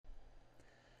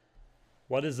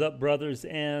What is up, brothers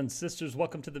and sisters?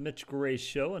 Welcome to the Mitch Gray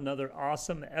Show. Another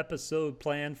awesome episode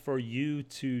planned for you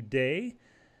today.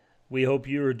 We hope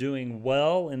you are doing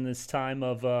well in this time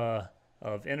of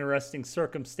interesting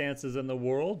circumstances in the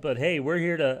world. But hey, we're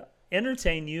here to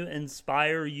entertain you,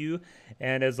 inspire you,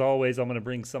 and as always, I'm going to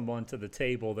bring someone to the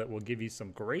table that will give you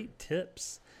some great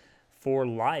tips for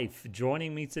life.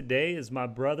 Joining me today is my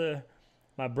brother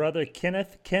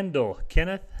Kenneth Kendall.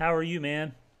 Kenneth, how are you,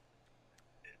 man?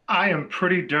 I am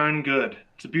pretty darn good.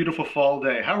 It's a beautiful fall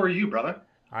day. How are you, brother?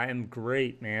 I am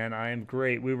great, man. I am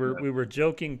great. We were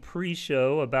joking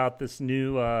pre-show about this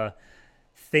new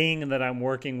thing that I'm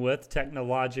working with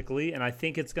technologically, and I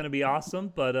think it's going to be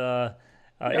awesome. But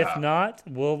if Yeah, not,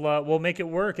 we'll make it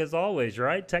work as always,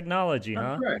 right? Technology,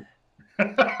 that's huh?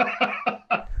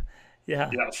 right. Yeah,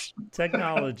 Yes.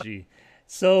 technology.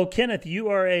 So, Kenneth, you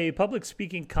are a public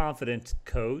speaking confidence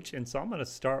coach, and so I'm going to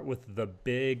start with the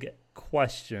big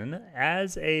question.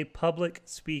 As a public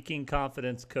speaking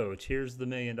confidence coach, here's the $1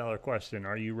 million question.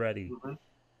 Are you ready? Mhm.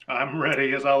 I'm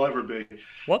ready as I'll ever be.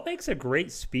 What makes a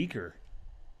great speaker?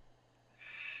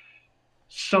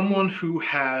 Someone who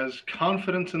has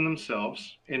confidence in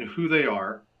themselves, in who they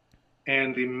are,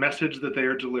 and the message that they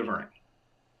are delivering.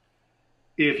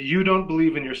 If you don't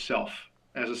believe in yourself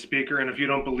as a speaker, and if you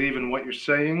don't believe in what you're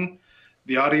saying,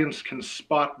 the audience can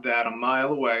spot that a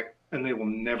mile away and they will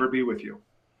never be with you.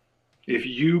 If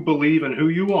you believe in who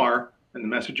you are and the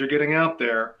message you're getting out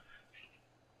there,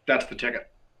 that's the ticket.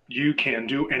 You can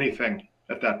do anything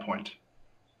at that point.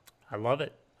 I love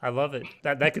it. I love it.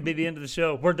 That could be the end of the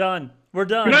show. We're done. We're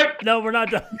Good done. night. No, we're not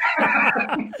done.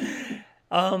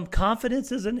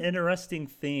 Confidence is an interesting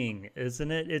thing,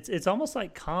 isn't it? It's almost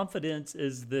like confidence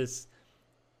is this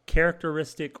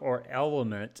characteristic or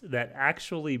element that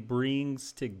actually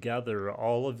brings together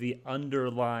all of the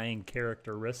underlying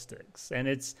characteristics, and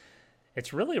it's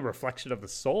really a reflection of the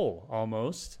soul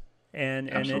almost.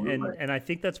 Absolutely. And I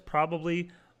think that's probably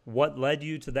what led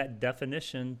you to that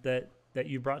definition that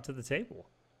you brought to the table.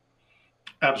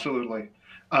 Absolutely.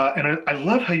 And I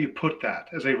love how you put that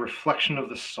as a reflection of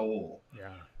the soul. Yeah.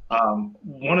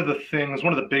 One of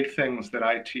the big things that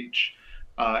I teach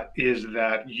is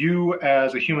that you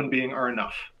as a human being are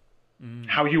enough. Mm,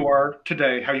 How you are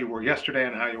today, how you were yesterday,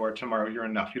 and how you are tomorrow, you're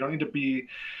enough. You don't need to be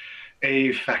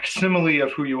a facsimile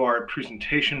of who you are, a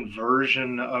presentation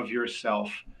version of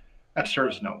yourself. That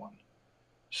serves no one.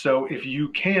 So if you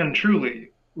can truly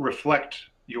reflect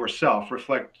yourself,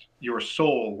 reflect your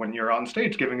soul when you're on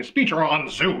stage giving a speech or on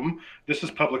Zoom, this is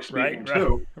public right, speaking right,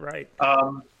 too. right.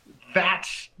 Um,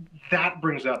 that's that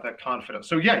brings out that confidence.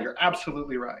 So yeah, you're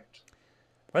absolutely right.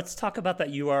 Let's talk about that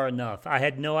you are enough. I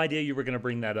had no idea you were going to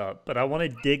bring that up, but I want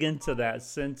to dig into that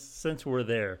since we're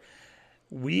there.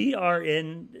 We are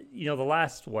in, the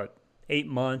last 8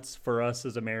 months for us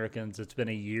as Americans. It's been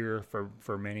a year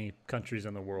for many countries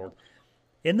in the world.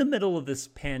 In the middle of this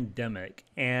pandemic,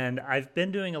 and I've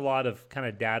been doing a lot of kind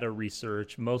of data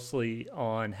research, mostly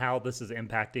on how this is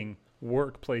impacting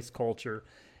workplace culture,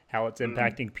 how it's Mm,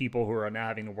 impacting people who are now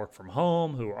having to work from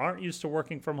home, who aren't used to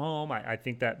working from home. I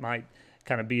think that might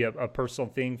kind of be a personal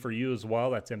thing for you as well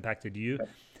that's impacted you.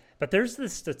 But there's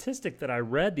this statistic that I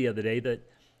read the other day that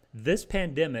this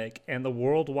pandemic and the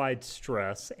worldwide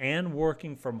stress and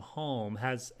working from home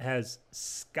has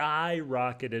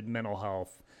skyrocketed mental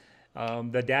health.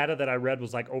 The data that I read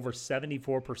was like over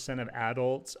 74% of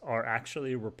adults are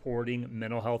actually reporting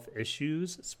mental health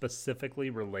issues specifically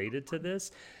related to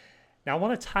this. Now, I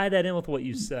want to tie that in with what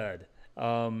you said.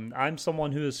 I'm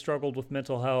someone who has struggled with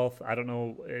mental health. I don't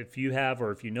know if you have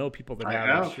or if you know people that I have.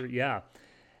 I'm have. sure, yeah.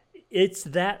 It's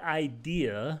that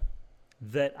idea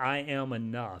that I am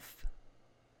enough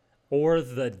or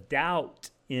the doubt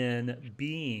in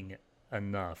being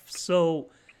enough. So,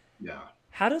 Yeah.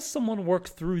 how does someone work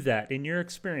through that in your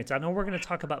experience? I know we're going to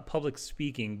talk about public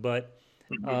speaking, but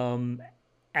Mhm. um,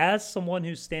 as someone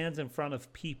who stands in front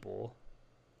of people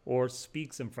or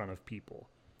speaks in front of people,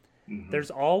 Mhm. there's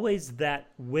always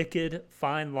that wicked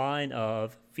fine line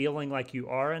of feeling like you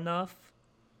are enough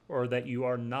or that you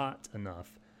are not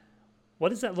enough. What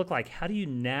does that look like? How do you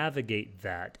navigate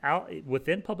that out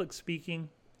within public speaking,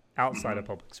 outside of Mhm.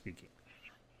 public speaking?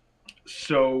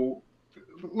 So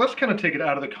let's kind of take it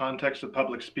out of the context of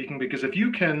public speaking because if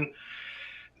you can,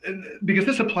 because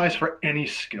this applies for any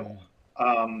skill, Mm,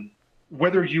 um,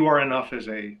 whether you are enough as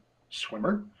a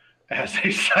swimmer, as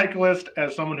a cyclist,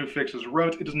 as someone who fixes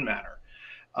roads, it doesn't matter.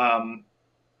 Um,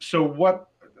 so what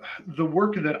the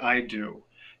work that I do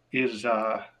is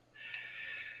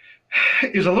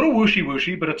is a little wooshy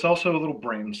wooshy, but it's also a little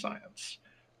brain science.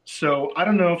 So I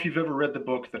don't know if you've ever read the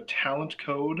book The Talent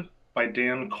Code by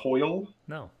Dan Coyle.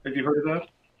 no. Have you heard of that?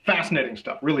 Fascinating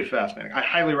stuff, really fascinating. I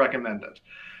highly recommend it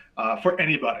for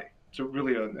anybody. It's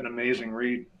really an amazing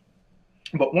read.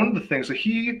 But one of the things that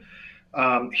he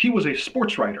was a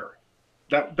sports writer.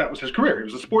 That was his career. He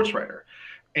was a sports writer,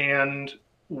 and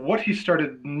what he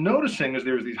started noticing is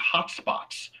there was these hot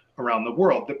spots around the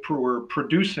world that were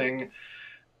producing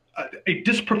a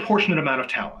disproportionate amount of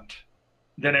talent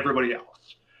than everybody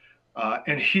else.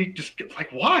 And he just gets like,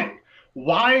 why?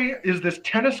 Why is this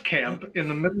tennis camp in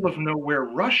the middle of nowhere,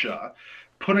 Russia,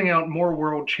 putting out more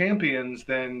world champions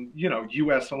than,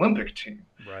 U.S. Olympic team?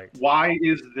 Right. Why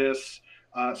is this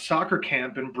soccer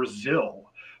camp in Brazil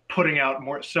putting out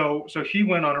more? So he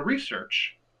went on a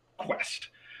research quest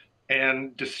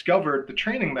and discovered the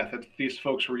training methods these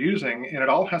folks were using, and it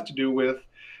all has to do with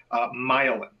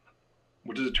myelin,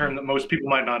 which is a term that most people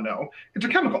might not know. It's a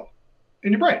chemical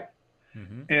in your brain.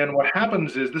 Mm-hmm. And what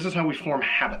happens is, this is how we form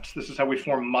habits. This is how we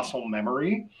form muscle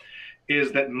memory,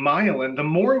 is that myelin, the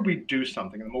more we do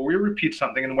something, the more we repeat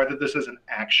something, and whether this is an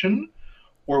action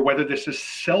or whether this is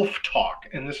self-talk,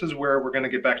 and this is where we're going to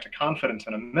get back to confidence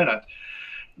in a minute,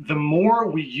 the more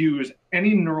we use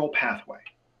any neural pathway,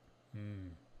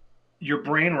 your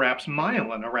brain wraps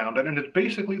myelin around it, and it's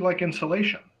basically like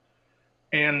insulation.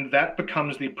 And that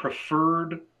becomes the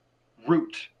preferred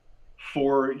route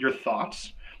for your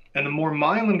thoughts. And the more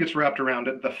myelin gets wrapped around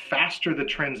it, the faster the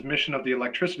transmission of the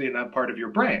electricity in that part of your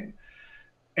brain.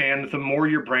 And the more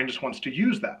your brain just wants to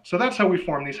use that. So that's how we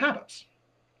form these habits.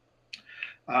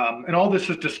 And all this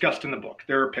is discussed in the book.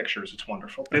 There are pictures. It's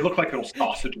wonderful. They look like little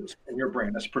sausages in your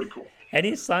brain. That's pretty cool.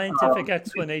 Any scientific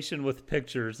explanation with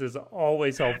pictures is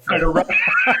always helpful.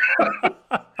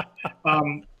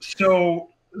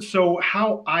 So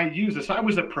how I use this, I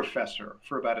was a professor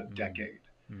for about a decade.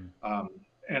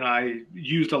 And I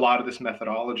used a lot of this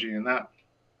methodology in that.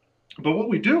 But what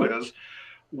we do is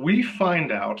we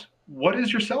find out, what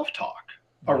is your self-talk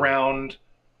around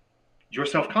your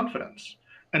self-confidence?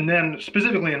 And then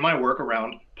specifically in my work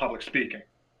around public speaking,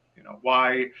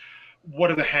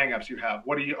 what are the hangups you have?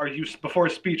 Are you before a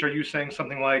speech, are you saying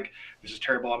something like, this is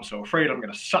terrible, I'm so afraid, I'm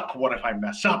going to suck, what if I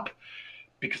mess up?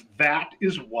 Because that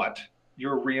is what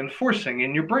you're reinforcing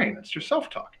in your brain. It's your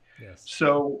self-talk. Yes.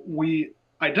 So we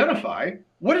identify,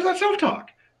 what is that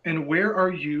self-talk? And where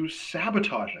are you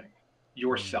sabotaging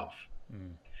yourself?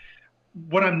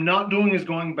 What I'm not doing is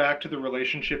going back to the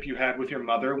relationship you had with your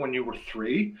mother when you were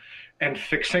 3 and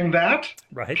fixing that.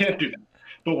 Right. Can't do that.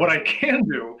 But what I can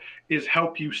do is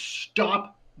help you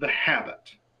stop the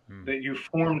habit that you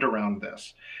formed around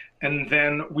this. And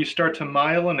then we start to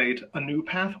myelinate a new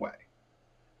pathway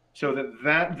so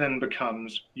that then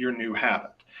becomes your new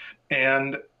habit.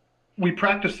 And we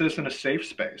practice this in a safe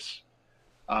space,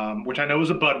 which I know is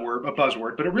a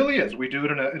buzzword, but it really is. We do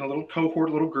it in a little cohort,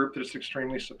 a little group that is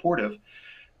extremely supportive.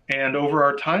 And over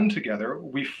our time together,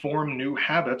 we form new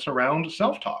habits around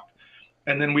self-talk.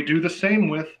 And then we do the same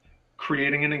with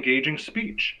creating an engaging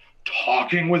speech,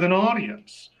 talking with an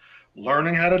audience,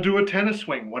 learning how to do a tennis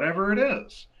swing, whatever it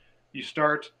is. You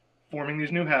start forming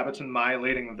these new habits and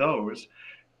myelating those,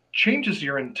 changes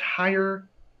your entire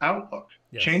outlook,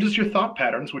 changes your thought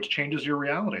patterns, which changes your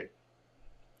reality.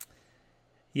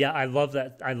 Yeah, I love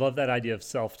that. I love that idea of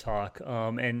self-talk.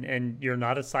 And you're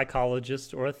not a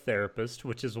psychologist or a therapist,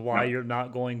 which is why you're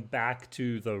not going back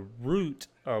to the root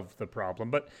of the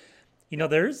problem. But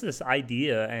there is this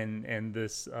idea and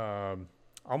this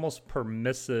almost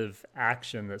permissive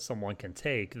action that someone can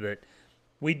take, that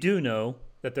we do know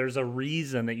that there's a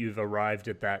reason that you've arrived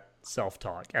at that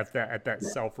self-talk, at that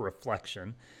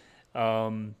self-reflection.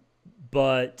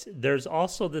 But there's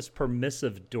also this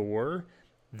permissive door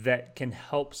that can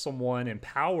help someone,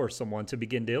 empower someone to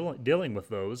begin dealing with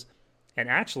those. And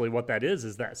actually what that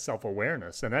is that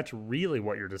self-awareness. And that's really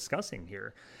what you're discussing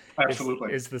here.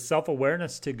 Absolutely. Is the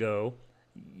self-awareness to go,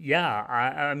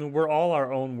 I mean, we're all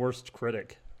our own worst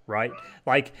critic, right?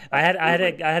 Like I had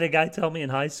a guy tell me in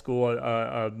high school,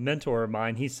 a mentor of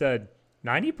mine, he said,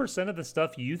 90% of the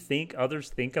stuff you think others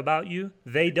think about you,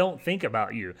 they don't think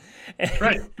about you.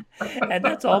 Right. And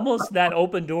that's almost that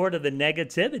open door to the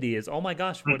negativity is, oh my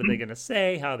gosh, what are they going to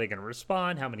say? How are they going to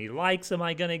respond? How many likes am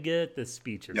I going to get? This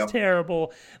speech is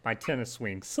terrible. My tennis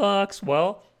swing sucks.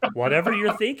 Well, whatever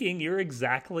you're thinking, you're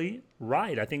exactly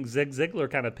right. I think Zig Ziglar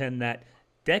kind of penned that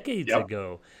decades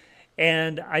ago.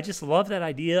 And I just love that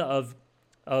idea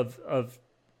of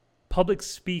public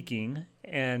speaking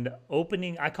and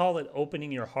opening, I call it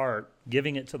opening your heart,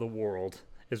 giving it to the world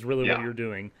is really what you're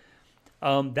doing.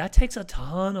 That takes a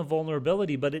ton of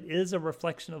vulnerability, but it is a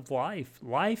reflection of life.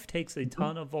 Life takes a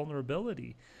ton of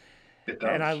vulnerability. It does.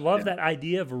 And I love that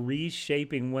idea of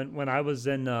reshaping. When I was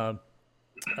in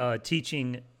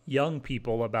teaching young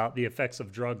people about the effects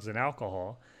of drugs and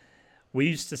alcohol, we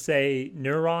used to say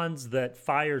neurons that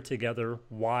fire together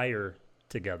wire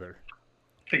together.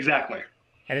 Exactly.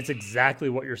 And it's exactly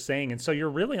what you're saying. And so you're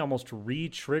really almost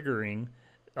re-triggering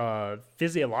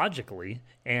physiologically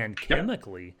and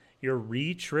chemically. You're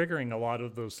re-triggering a lot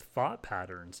of those thought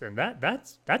patterns. And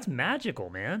that's magical,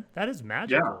 man. That is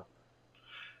magical.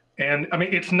 Yeah. And I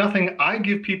mean, it's nothing. I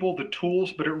give people the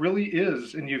tools, but it really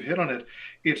is, and you've hit on it.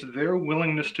 It's their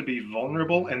willingness to be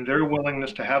vulnerable and their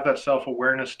willingness to have that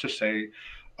self-awareness to say,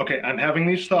 okay, I'm having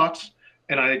these thoughts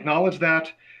and I acknowledge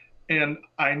that and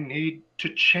I need to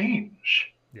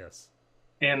change. Yes.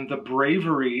 And the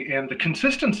bravery and the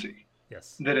consistency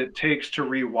that it takes to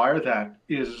rewire that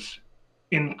is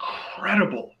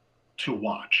incredible to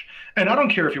watch. And I don't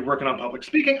care if you're working on public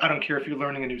speaking. I don't care if you're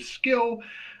learning a new skill.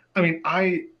 I mean,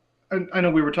 I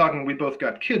know we were talking, we both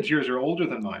got kids, yours are older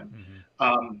than mine.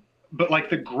 But like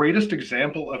the greatest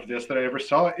example of this that I ever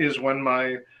saw is when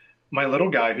my little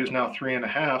guy, who's now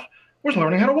 3.5, was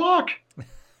learning how to walk.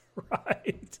 Right.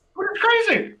 It's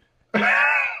crazy.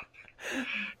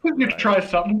 You try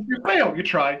something, you fail, you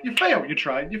try, you fail, you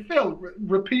try, you fail.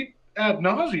 Repeat ad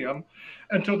nauseum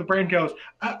until the brain goes,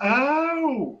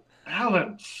 oh,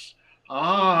 balance.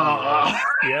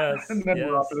 Yes. And then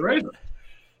we're off to the races.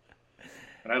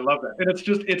 And I love that. And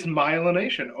it's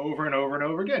myelination over and over and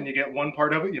over again. You get one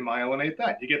part of it, you myelinate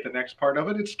that. You get the next part of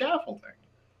it, it's scaffolding.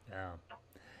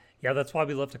 Yeah, that's why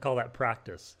we love to call that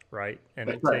practice, right? And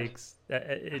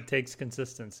it takes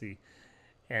consistency.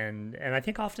 And I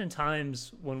think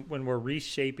oftentimes when we're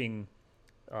reshaping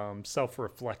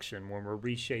self-reflection, when we're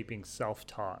reshaping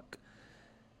self-talk,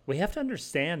 we have to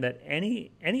understand that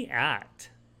any act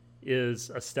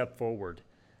is a step forward.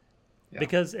 Yeah.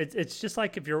 Because it's just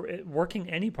like if you're working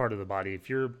any part of the body, if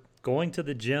you're going to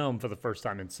the gym for the first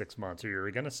time in 6 months, or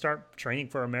you're going to start training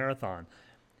for a marathon,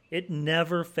 it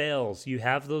never fails. You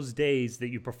have those days that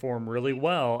you perform really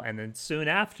well, and then soon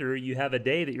after you have a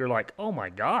day that you're like, oh my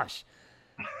gosh,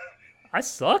 I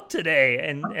suck today.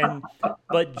 And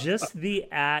but just the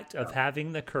act of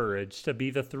having the courage to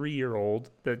be the 3-year-old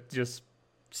that just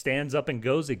stands up and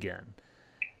goes again.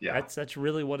 Yeah. That's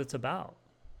really what it's about.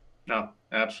 No,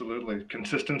 absolutely.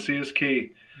 Consistency is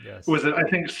key. Yes. I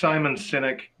think Simon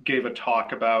Sinek gave a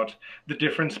talk about the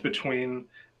difference between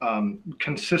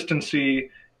consistency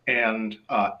and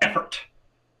effort.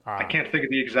 I can't think of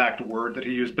the exact word that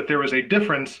he used, but there was a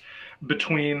difference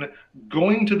between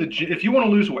going to the gym. If you want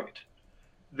to lose weight,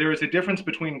 there is a difference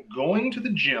between going to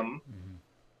the gym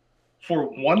for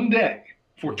one day,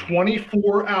 for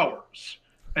 24 hours,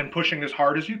 and pushing as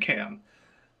hard as you can,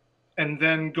 and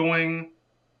then going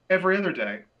every other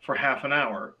day for half an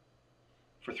hour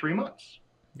for 3 months.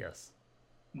 Yes.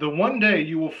 The one day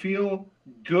you will feel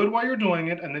good while you're doing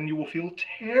it, and then you will feel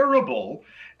terrible,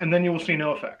 and then you will see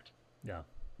no effect. Yeah.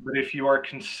 But if you are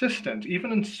consistent,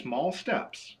 even in small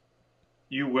steps,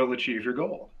 you will achieve your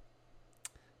goal.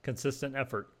 Consistent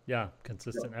effort. Yeah,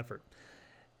 consistent effort.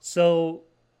 So,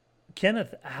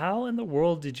 Kenneth, how in the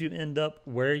world did you end up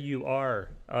where you are?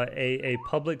 A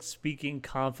public speaking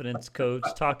confidence coach,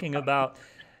 talking about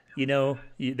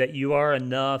that you are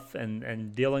enough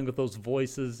and dealing with those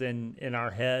voices in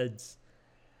our heads.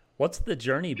 What's the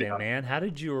journey been, man? How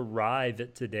did you arrive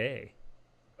at today?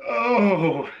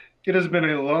 Oh, it has been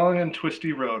a long and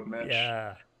twisty road, Mitch.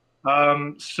 Yeah.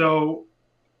 So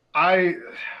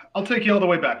I'll take you all the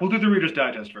way back. We'll do the Reader's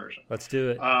Digest version. Let's do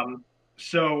it.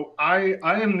 So I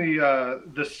am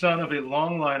the son of a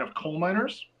long line of coal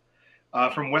miners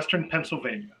from Western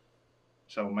Pennsylvania.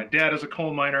 So my dad is a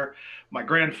coal miner. My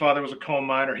grandfather was a coal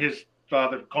miner. His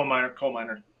father, coal miner.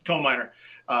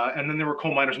 And then there were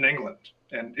coal miners in England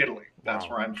and Italy. That's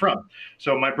where I'm from.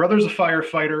 So my brother's a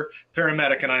firefighter,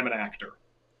 paramedic, and I'm an actor.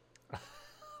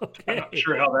 Okay. I'm not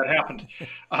sure how that happened.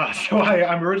 So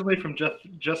I'm originally from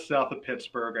just south of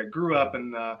Pittsburgh. I grew up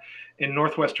in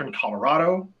northwestern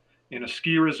Colorado, in a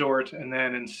ski resort, and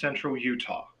then in central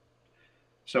Utah.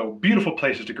 So beautiful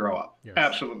places to grow up. Yes.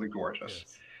 Absolutely gorgeous.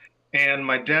 Yes. And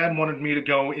my dad wanted me to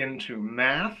go into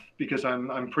math because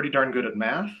I'm pretty darn good at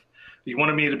math. He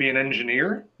wanted me to be an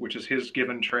engineer, which is his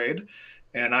given trade.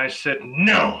 And I said,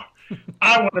 no,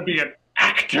 I want to be an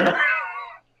actor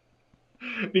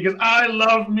because I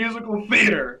love musical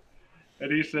theater.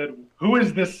 And he said, who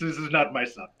is this? This is not my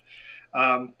son.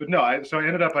 But no, so I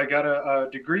ended up, I got a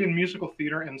degree in musical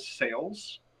theater and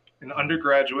sales in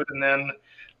undergraduate. And then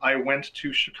I went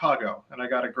to Chicago and I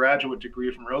got a graduate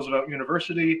degree from Roosevelt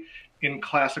University in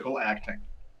classical acting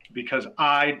because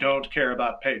I don't care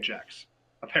about paychecks,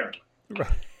 apparently. Right.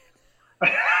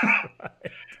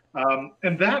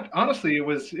 And that, honestly, it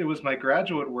was my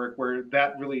graduate work where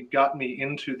that really got me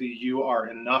into the "you are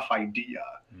enough" idea,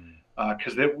 Mm,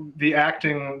 because the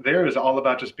acting there is all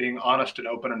about just being honest and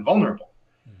open and vulnerable,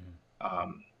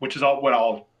 mm, which is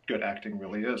all good acting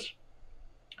really is.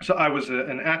 So I was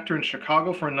an actor in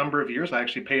Chicago for a number of years. I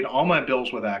actually paid all my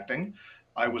bills with acting.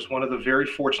 I was one of the very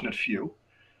fortunate few.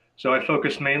 So I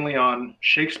focused mainly on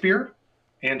Shakespeare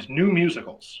and new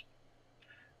musicals.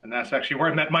 And that's actually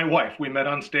where I met my wife. We met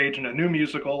on stage in a new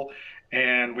musical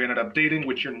and we ended up dating,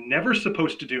 which you're never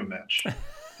supposed to do, Mitch.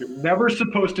 You're never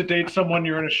supposed to date someone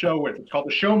you're in a show with. It's called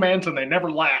the showmans and they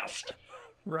never last.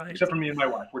 right. Except for me and my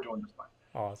wife. We're doing this fine.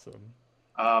 Awesome.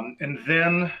 And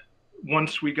then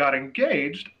once we got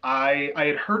engaged, I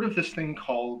had heard of this thing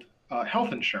called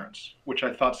health insurance, which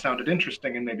I thought sounded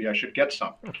interesting and maybe I should get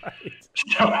some. Right.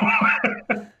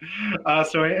 So,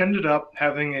 so I ended up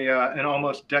having an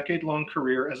almost decade-long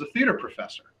career as a theater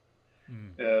professor,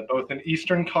 Mm, both in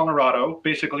eastern Colorado,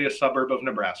 basically a suburb of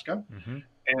Nebraska, mm-hmm.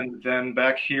 and then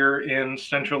back here in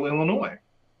central Illinois.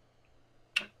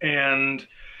 And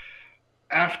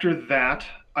after that,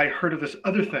 I heard of this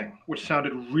other thing, which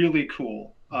sounded really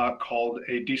cool, called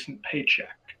a decent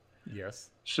paycheck. Yes.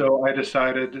 So I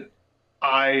decided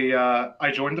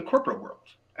I joined the corporate world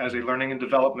as a Mm, learning and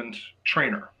development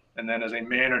trainer, and then as a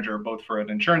manager, both for an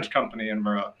insurance company and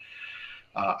for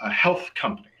a health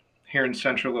company here in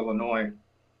central Illinois.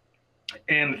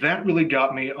 And that really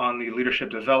got me on the leadership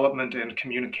development and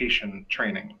communication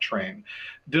training train.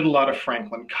 Did a lot of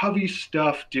Franklin Covey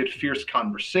stuff, did fierce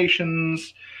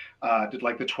conversations, did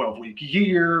like the 12-week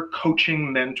year,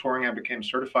 coaching, mentoring. I became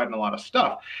certified in a lot of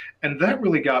stuff. And that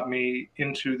really got me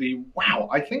into the wow,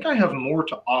 I think I have more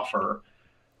to offer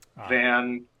ah,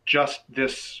 than just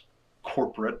this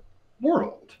corporate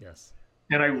world. yes.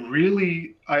 And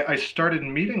I started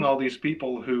meeting all these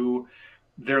people who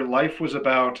their life was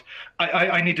about,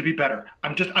 I need to be better.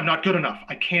 I'm not good enough.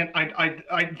 I can't,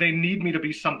 they need me to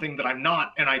be something that I'm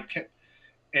not. And I can't,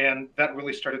 and that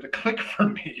really started to click for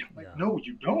me. I'm like, Yeah. no,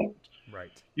 you don't.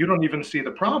 Right. You don't even see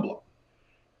the problem.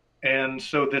 And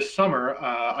so this summer,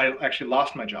 I actually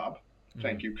lost my job. Mm,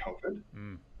 Thank you, COVID.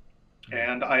 mm, mm.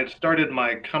 And I had started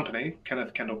my company,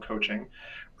 Kenneth, Kendall Coaching,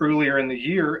 earlier in the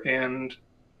year. And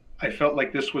I felt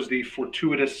like this was the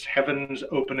fortuitous heavens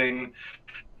opening,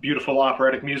 beautiful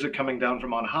operatic music coming down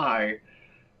from on high,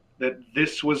 that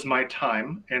this was my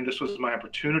time and this was my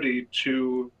opportunity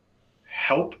to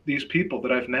help these people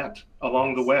that I've met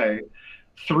along the Yes. way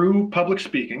through public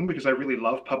speaking, because I really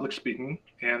love public speaking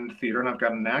and theater and I've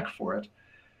got a knack for it,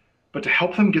 but to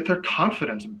help them get their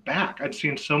confidence back. I'd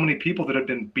seen so many people that had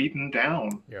been beaten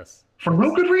down Yes. for no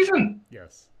Yes. good reason,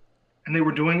 Yes. and they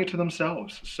were doing it to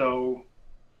themselves. So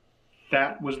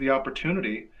that was the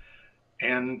opportunity,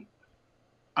 and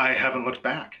I haven't looked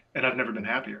back, and I've never been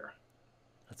happier.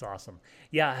 That's awesome.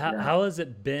 Yeah. Yeah. How has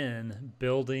it been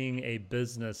building a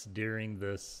business during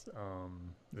this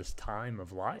this time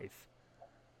of life?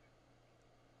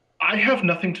 I have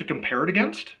nothing to compare it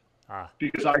against Ah.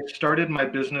 because I started my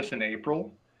business in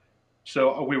April.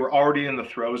 So we were already in the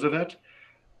throes of it.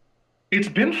 It's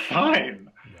been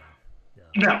fine. Yeah.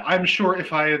 Yeah. Now, I'm sure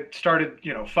if I had started,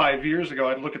 5 years ago,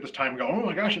 I'd look at this time and go, oh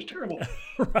my gosh, it's terrible.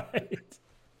 Right.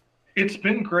 It's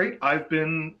been great. I've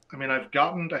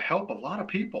gotten to help a lot of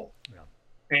people. Yeah.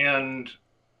 And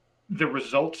the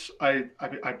results, I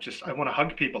want to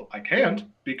hug people. I can't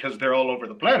because they're all over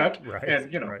the planet Right.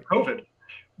 and, Right. COVID.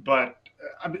 But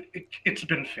it's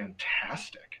been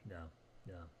fantastic. Yeah.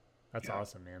 Yeah. That's Yeah.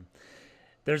 awesome, man.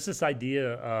 There's this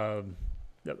idea of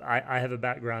I have a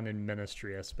background in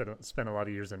ministry. I spent a lot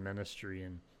of years in ministry,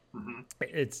 and Hmm.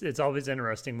 it's always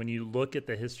interesting when you look at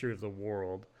the history of the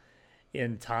world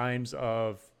in times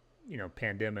of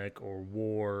pandemic or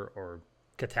war or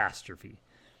catastrophe.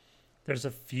 There's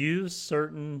a few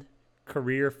certain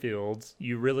career fields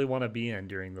you really want to be in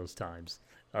during those times.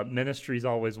 Ministry is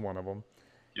always one of them.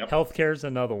 Yep. Healthcare is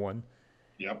another one.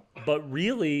 Yep. But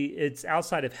really, it's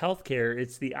outside of healthcare.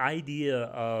 It's the idea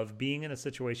of being in a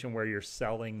situation where you're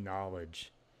selling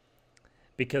knowledge,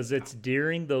 because it's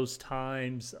during those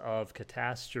times of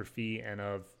catastrophe and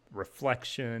of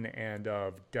reflection and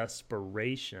of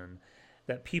desperation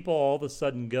that people all of a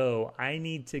sudden go, I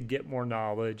need to get more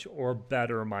knowledge or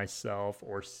better myself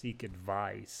or seek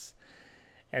advice.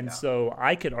 And Yeah. so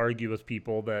I could argue with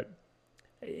people that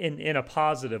in a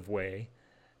positive way,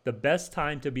 the best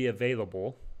time to be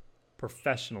available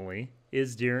professionally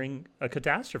is during a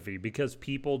catastrophe, because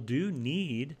people do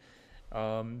need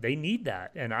they need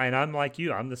that. And I'm like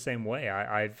you, I'm the same way.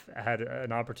 I've had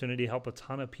an opportunity to help a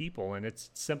ton of people, and it's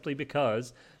simply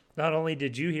because not only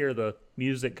did you hear the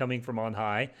music coming from on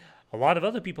high, a lot of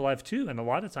other people have too, and a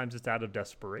lot of times it's out of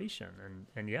desperation.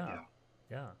 And Yeah.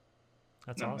 yeah,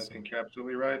 that's No, I awesome. think you're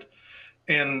absolutely right.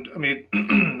 And I mean,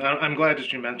 I'm glad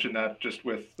that you mentioned that just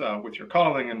with your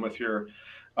calling and with your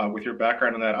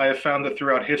background in that. I have found that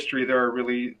throughout history there are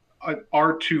really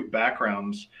our two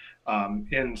backgrounds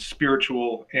in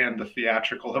spiritual and the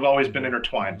theatrical have always been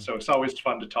intertwined. So it's always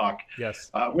fun to talk Yes.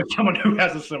 with someone who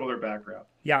has a similar background.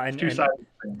 Yeah, It's two and sides of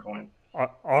the same coin.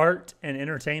 art and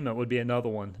entertainment would be another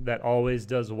one that always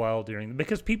does well during,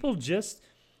 because people just,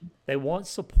 they want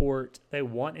support, they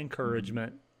want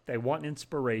encouragement, they want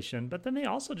inspiration, but then they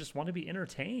also just want to be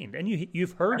entertained. And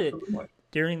you've heard it Absolutely.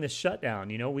 during the shutdown.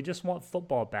 We just want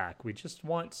football back. We just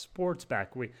want sports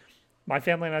back. My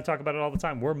family and I talk about it all the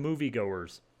time. We're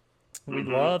moviegoers. We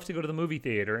love to go to the movie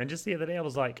theater. And just the other day, I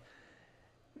was like,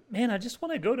 man, I just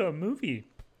want to go to a movie.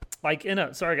 Like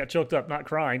sorry, I got choked up, not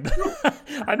crying.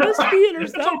 I miss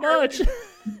theaters that much.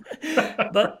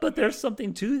 but there's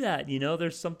something to that,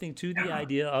 There's something to the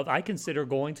idea of, I consider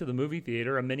going to the movie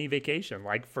theater a mini vacation,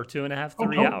 like for 2.5,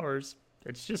 3 hours.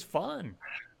 It's just fun.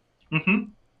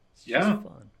 It's just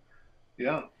fun.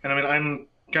 Yeah. And I mean, I'm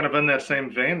kind of in that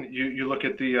same vein. You look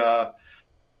at the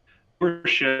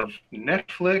viewership of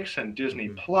Netflix and Disney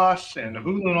Plus and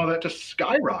Hulu and all that just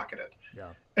skyrocketed. Yeah.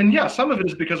 And yeah, some of it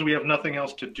is because we have nothing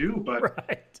else to do,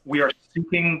 but we are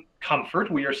seeking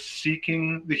comfort. We are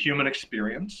seeking the human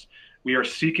experience. We are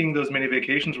seeking those mini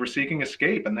vacations. We're seeking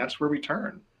escape, and that's where we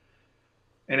turn.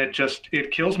 And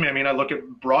it kills me. I mean, I look at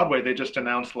Broadway. They just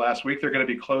announced last week they're going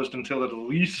to be closed until at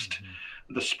least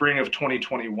the spring of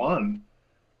 2021.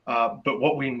 But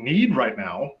what we need right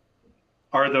now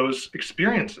are those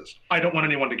experiences. I don't want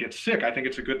anyone to get sick. I think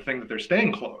it's a good thing that they're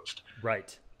staying closed.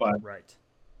 Right.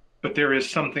 But there is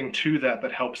something to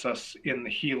that helps us in the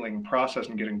healing process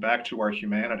and getting back to our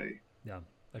humanity. Yeah,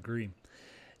 agree.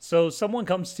 So someone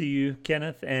comes to you,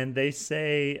 Kenneth, and they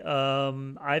say,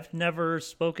 I've never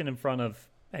spoken in front of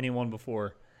anyone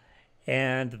before.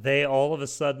 And they all of a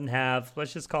sudden have,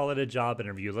 let's just call it a job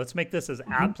interview. Let's make this as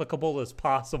applicable as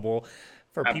possible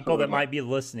for people that might be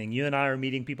listening. You and I are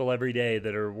meeting people every day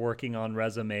that are working on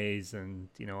resumes and,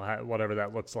 whatever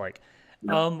that looks like.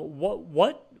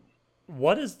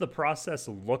 What does the process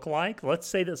look like? Let's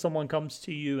say that someone comes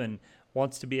to you and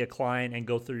wants to be a client and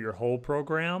go through your whole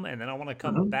program, and then I want to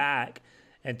come back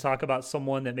and talk about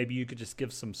someone that maybe you could just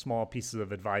give some small pieces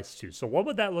of advice to. So what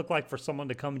would that look like for someone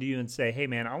to come to you and say, hey,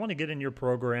 man, I want to get in your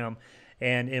program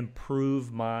and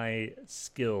improve my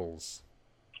skills?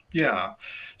 Yeah.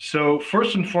 So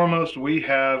first and foremost, we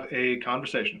have a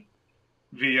conversation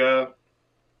via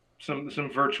some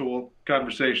virtual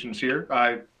conversations here.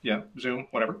 Zoom,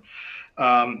 whatever.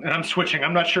 And I'm switching.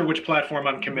 I'm not sure which platform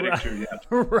I'm committing to yet.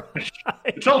 Right.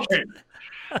 It's all changed.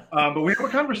 But we have a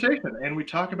conversation and we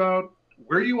talk about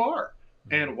where you are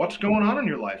and what's going on in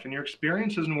your life and your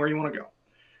experiences and where you want to go.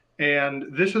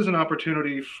 And this is an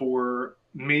opportunity for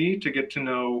me to get to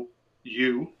know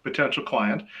you, potential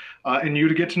client, and you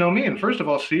to get to know me. And first of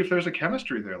all, see if there's a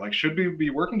chemistry there. Like, should we be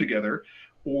working together,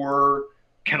 or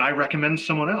can I recommend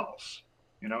someone else?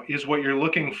 Is what you're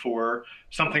looking for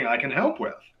something I can help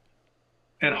with?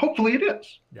 And hopefully it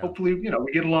is. Yeah. Hopefully, we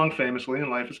get along famously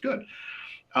and life is good.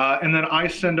 And then I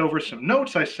send over some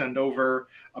notes. I send over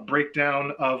a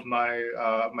breakdown of my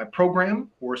program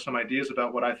or some ideas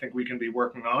about what I think we can be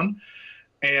working on.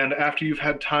 And after you've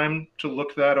had time to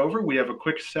look that over, we have a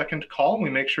quick second call. We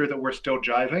make sure that we're still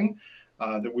jiving,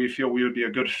 that we feel we would be a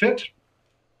good fit.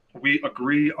 We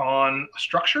agree on a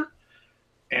structure,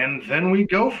 and then we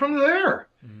go from there.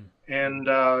 And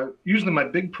usually my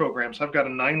big programs, I've got a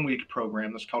 9-week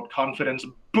program that's called Confidence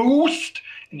Boost.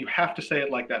 And you have to say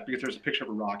it like that because there's a picture of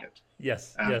a rocket.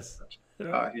 Yes.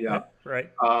 Yeah.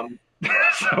 Right.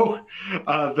 So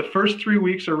the first 3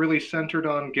 weeks are really centered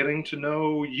on getting to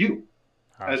know you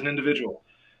as an individual,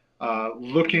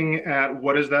 looking at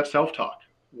what is that self-talk?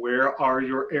 Where are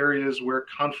your areas where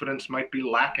confidence might be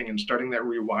lacking, and starting that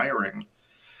rewiring?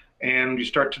 And you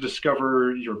start to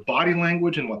discover your body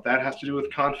language and what that has to do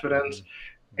with confidence,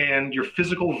 and your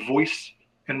physical voice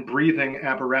and breathing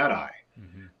apparatus,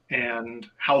 and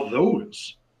how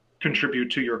those contribute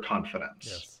to your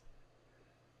confidence.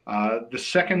 Yes. The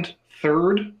second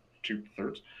third,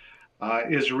 2/3,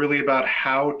 is really about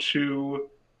how to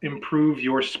improve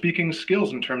your speaking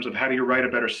skills in terms of how do you write a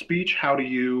better speech, how do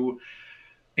you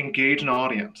engage an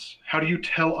audience, how do you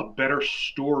tell a better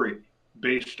story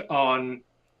based on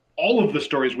all of the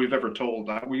stories we've ever told.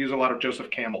 We use a lot of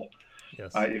Joseph Campbell.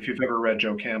 Yes. If you've ever read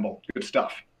Joe Campbell, good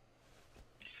stuff.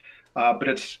 But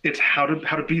it's how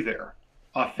to be there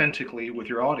authentically with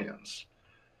your audience.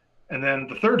 And then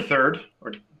the third,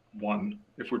 or one,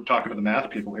 if we're talking to the math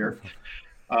people here,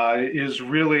 is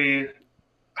really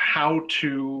how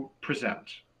to present,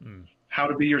 how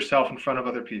to be yourself in front of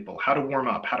other people, how to warm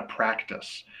up, how to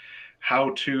practice,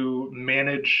 how to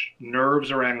manage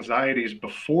nerves or anxieties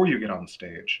before you get on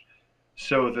stage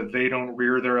so that they don't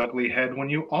rear their ugly head when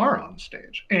you are on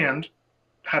stage, and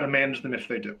how to manage them if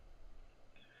they do.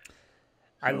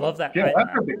 I love that. Yeah,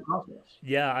 that's a big process.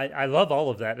 Yeah, I love all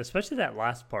of that, especially that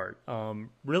last part.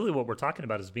 Really what we're talking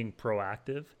about is being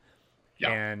proactive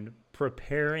and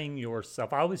preparing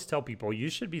yourself. I always tell people you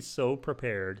should be so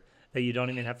prepared that you don't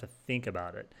even have to think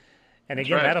about it. And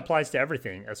again, that applies to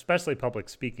everything, especially public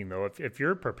speaking, though. If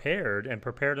you're prepared and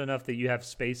prepared enough that you have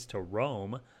space to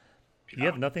roam, you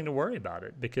have nothing to worry about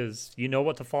it because you know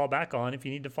what to fall back on if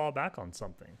you need to fall back on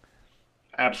something.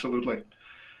 Absolutely.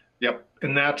 Yep.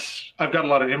 And I've got a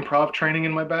lot of improv training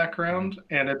in my background,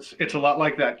 and it's a lot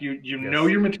like that. You know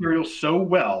your material so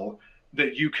well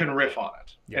that you can riff on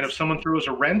it. Yes. And if someone throws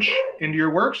a wrench into your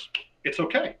works, it's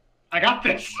okay. I got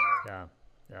this. Yeah.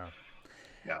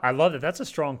 I love it. That's a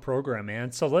strong program,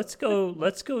 man. So let's go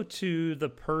to the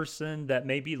person that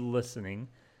may be listening.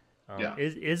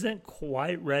 Isn't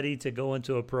quite ready to go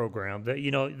into a program.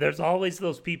 That, there's always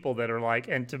those people that are like,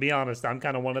 and to be honest, I'm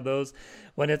kind of one of those,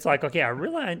 when it's like, okay,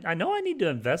 I know I need to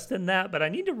invest in that, but I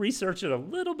need to research it a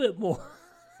little bit more.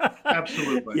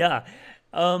 Absolutely. Yeah.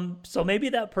 So maybe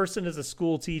that person is a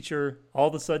school teacher, all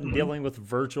of a sudden dealing with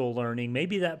virtual learning.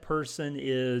 Maybe that person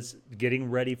is getting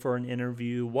ready for an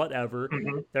interview, whatever.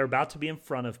 They're about to be in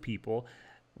front of people.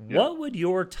 What would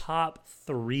your top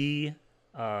three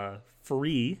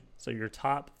your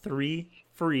top three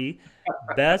free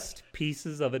best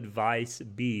pieces of advice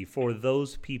be for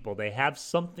those people? They have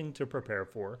something to prepare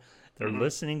for. They're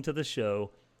listening to the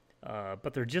show,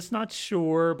 but they're just not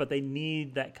sure, but they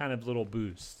need that kind of little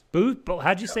boost.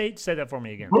 How'd you say that for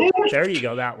me again? Boost. There you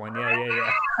go. That one.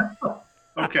 Yeah.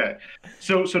 Okay.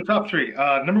 So top three.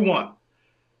 Number one,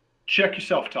 check your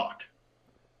self-talk.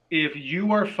 If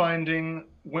you are finding,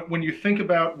 when you think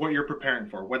about what you're preparing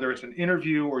for, whether it's an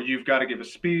interview or you've got to give a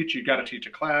speech, you've got to teach a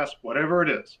class, whatever it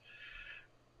is,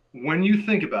 when you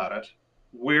think about it,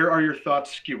 where are your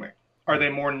thoughts skewing? Are they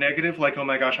more negative, like, oh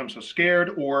my gosh, I'm so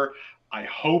scared, or I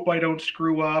hope I don't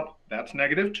screw up? That's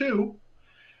negative too.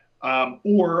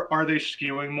 Or are they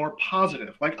skewing more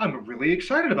positive? Like, I'm really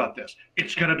excited about this.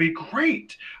 It's going to be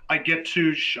great. I get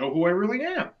to show who I really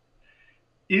am.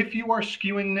 If you are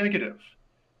skewing negative,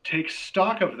 take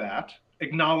stock of that,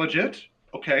 acknowledge it.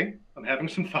 Okay, I'm having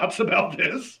some thoughts about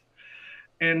this.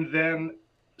 And then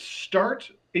start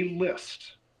a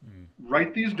list.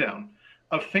 Write these down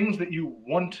of things that you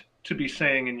want to be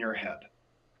saying in your head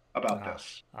about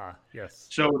this. Yes.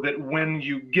 So that when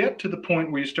you get to the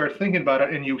point where you start thinking about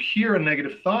it and you hear a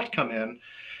negative thought come in,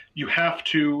 you have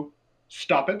to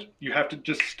stop it. You have to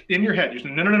just, in your head, you say,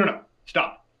 no,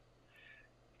 stop.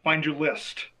 Find your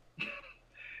list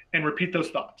and repeat those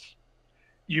thoughts.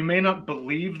 You may not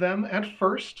believe them at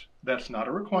first. That's not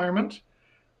a requirement,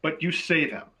 but you say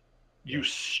them. You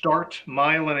start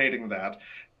myelinating that.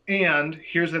 And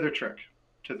here's the other trick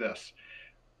to this.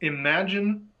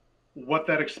 Imagine what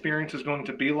that experience is going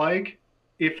to be like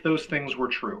if those things were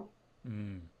true.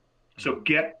 So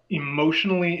get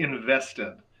emotionally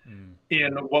invested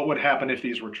in what would happen if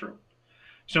these were true.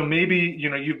 So maybe,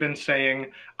 you've been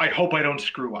saying, I hope I don't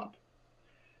screw up.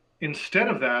 Instead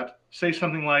of that, say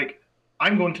something like,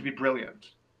 I'm going to be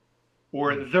brilliant,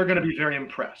 or they're going to be very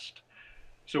impressed.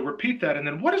 So repeat that, and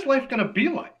then what is life going to be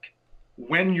like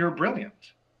when you're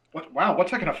brilliant?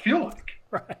 What's that going to feel like?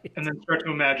 Right. And then start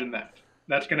to imagine that.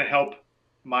 That's going to help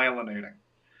myelinating.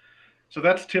 So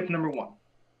that's tip number one.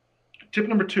 Tip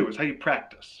number two is how you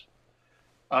practice.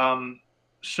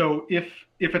 So if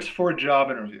it's for a job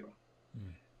interview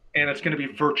and it's going to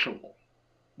be virtual,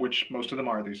 which most of them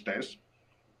are these days,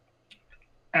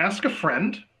 ask a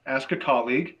friend, ask a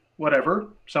colleague, whatever,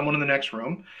 someone in the next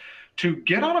room, to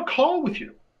get on a call with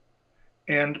you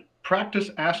and practice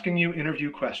asking you interview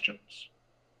questions.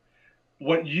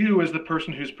 What you, as the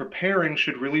person who's preparing,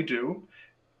 should really do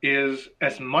is,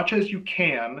 as much as you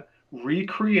can,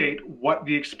 recreate what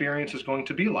the experience is going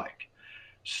to be like.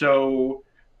 So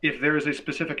if there is a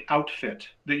specific outfit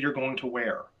that you're going to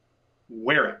wear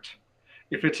it.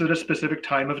 If it's at a specific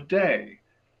time of day,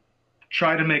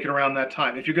 try to make it around that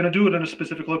time. If you're going to do it in a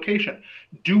specific location,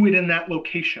 do it in that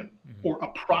location or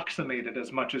approximate it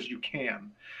as much as you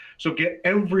can. So get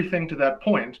everything to that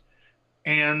point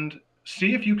and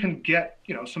see if you can get,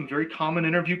 some very common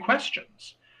interview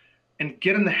questions and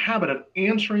get in the habit of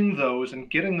answering those and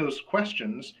getting those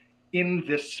questions in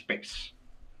this space.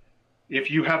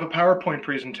 If you have a PowerPoint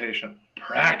presentation,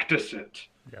 practice it.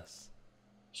 Yes.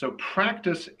 So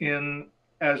practice in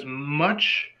as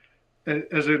much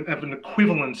as of an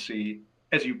equivalency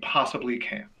as you possibly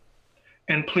can.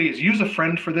 And please use a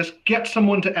friend for this. Get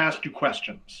someone to ask you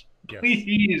questions.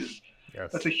 Please.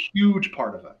 Yes. That's a huge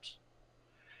part of it.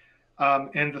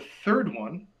 And the third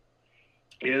one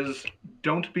is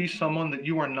don't be someone that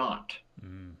you are not.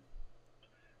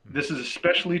 This is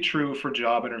especially true for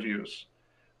job interviews.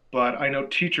 But I know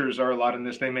teachers are a lot in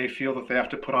this. They may feel that they have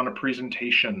to put on a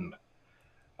presentation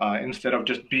instead of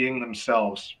just being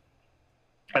themselves.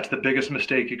 That's the biggest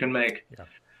mistake you can make.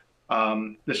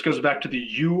 This goes back to the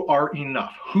you are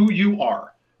enough, who you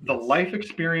are, the life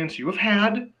experience you have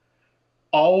had,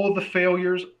 all of the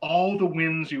failures, all the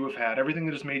wins you have had, everything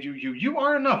that has made you you. You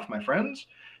are enough, my friends.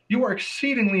 You are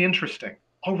exceedingly interesting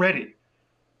already.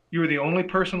 You are the only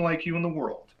person like you in the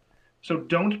world. So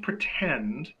don't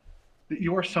pretend that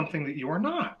you are something that you are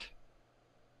not.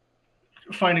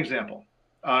 Fine example.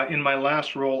 In my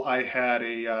last role, I had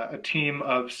a team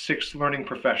of 6 learning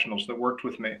professionals that worked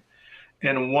with me.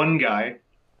 And one guy,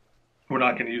 we're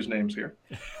not going to use names here.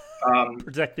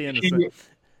 Protect the innocent.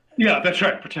 Yeah, that's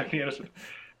right. Protect the innocent.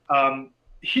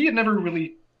 He had never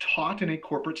really taught in a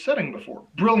corporate setting before.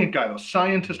 Brilliant guy, though.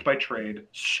 Scientist by trade.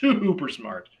 Super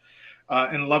smart.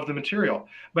 And loved the material.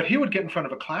 But he would get in front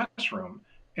of a classroom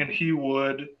and he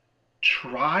would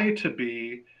try to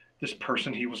be this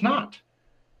person he was not.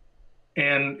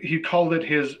 And he called it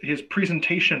his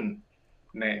presentation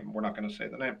name. We're not going to say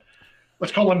the name.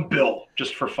 Let's call him Bill,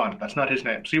 just for fun. That's not his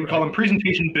name. So he would call him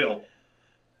Presentation Bill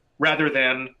rather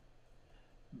than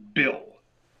Bill.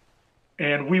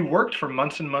 And we worked for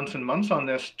months and months and months on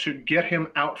this to get him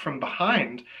out from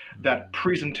behind that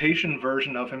presentation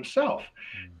version of himself.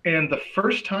 And the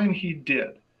first time he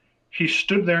did, he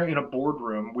stood there in a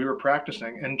boardroom, we were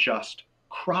practicing, and just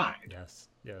cried.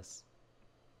 Yes.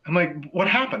 I'm like, what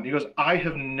happened? He goes, I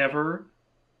have never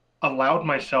allowed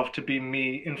myself to be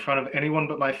me in front of anyone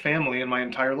but my family in my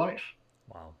entire life.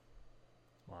 Wow.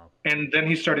 And then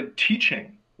he started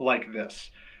teaching like this,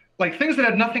 like things that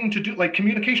had nothing to do, like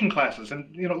communication classes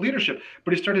and leadership.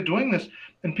 But he started doing this,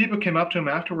 and people came up to him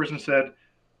afterwards and said,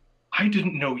 I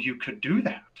didn't know you could do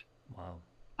that. Wow.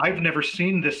 I've never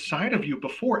seen this side of you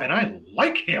before, and I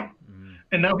like him.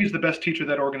 And now he's the best teacher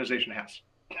that organization has.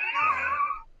 Wow.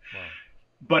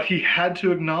 But he had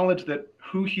to acknowledge that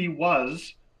who he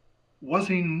was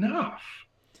enough.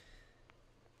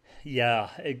 Yeah,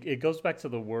 it goes back to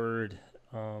the word.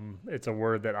 It's a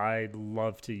word that I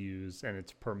love to use, and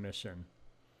it's permission.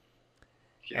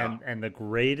 Yeah. And the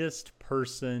greatest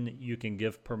person you can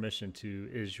give permission to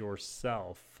is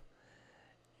yourself.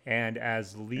 And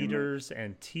as leaders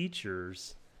and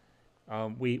teachers,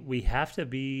 we have to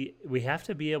be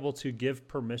able to give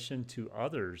permission to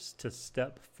others to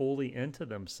step fully into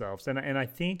themselves. And I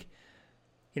think,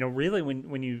 really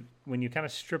when you kind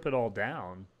of strip it all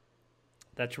down,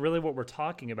 that's really what we're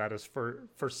talking about is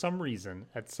for some reason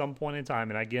at some point in time.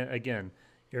 And again,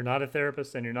 you're not a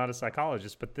therapist and you're not a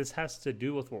psychologist, but this has to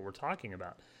do with what we're talking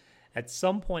about. At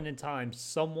some point in time,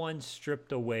 someone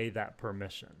stripped away that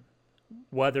permission,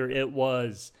 whether it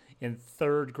was in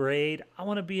 3rd grade, I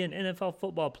want to be an NFL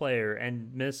football player.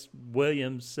 And Miss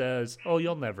Williams says, oh,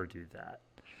 you'll never do that.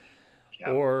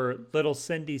 Yeah. Or little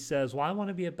Cindy says, well, I want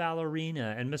to be a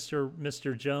ballerina. And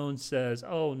Mr. Jones says,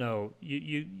 oh, no,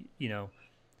 you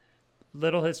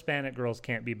little Hispanic girls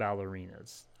can't be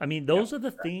ballerinas. I mean, those are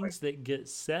the things that get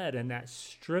said, and that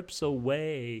strips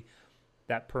away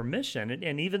that permission.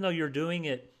 And even though you're doing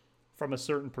it from a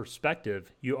certain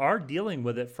perspective, you are dealing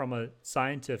with it from a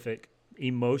scientific,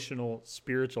 emotional,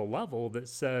 spiritual level that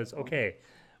says, okay,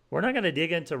 we're not going to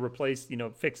dig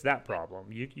into fix that problem.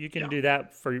 You can do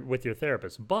that with your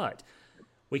therapist, but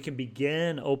we can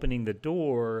begin opening the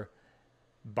door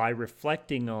by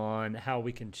reflecting on how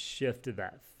we can shift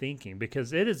that thinking,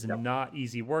 because it is not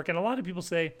easy work. And a lot of people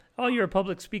say, oh, you're a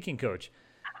public speaking coach.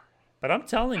 But I'm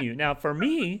telling you now, for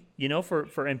me,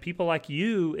 and people like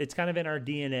you, it's kind of in our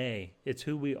DNA. It's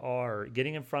who we are.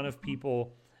 Getting in front of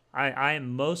people, I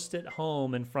am most at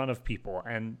home in front of people.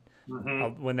 And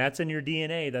when that's in your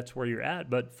DNA, that's where you're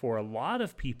at. But for a lot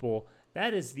of people,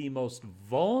 that is the most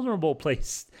vulnerable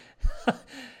place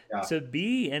to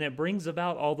be. And it brings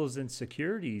about all those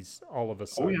insecurities all of a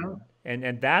sudden. Oh, yeah.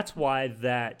 And that's why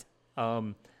that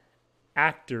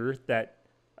actor, that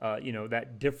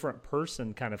that different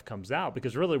person kind of comes out,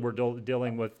 because really we're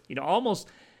dealing with, almost,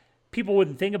 people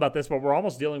wouldn't think about this, but we're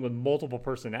almost dealing with multiple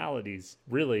personalities,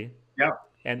 really. Yeah.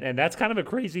 And that's kind of a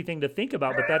crazy thing to think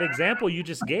about. But that example you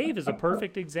just gave is a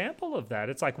perfect example of that.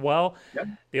 It's like, well,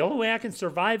 the only way I can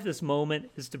survive this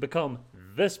moment is to become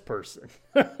this person.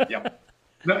 Yeah.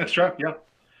 No, it's true. Yeah.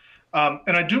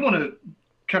 And I do want to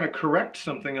kind of correct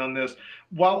something on this.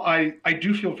 While I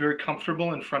do feel very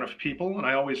comfortable in front of people, and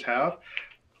I always have,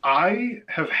 I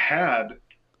have had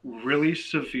really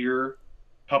severe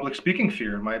public speaking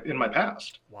fear in my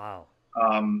past. Wow.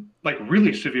 Like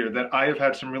really severe, that I have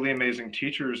had some really amazing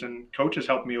teachers and coaches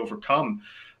help me overcome.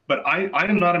 But I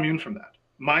am not immune from that.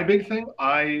 My big thing,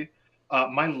 my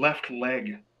left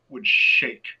leg would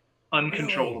shake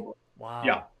uncontrollably. Really? Wow.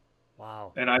 Yeah.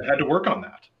 Wow. And I've had to work on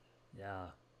that. Yeah.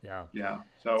 Yeah. Yeah.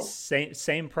 So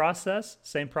same process,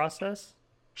 same process.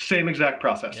 same exact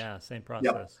process. Yeah. Same process.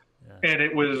 Yep. Yeah. And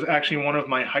it was actually one of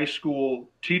my high school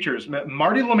teachers,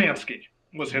 Marty Lemansky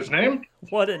was his name.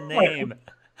 What a name.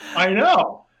 I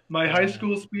know. My high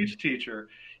school speech teacher,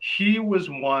 he was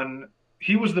the one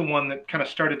that kind of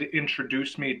started to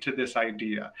introduce me to this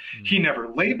idea. He never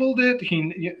labeled it.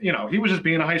 He was just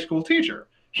being a high school teacher.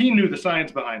 He knew the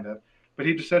science behind it, but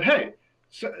he just said, "Hey,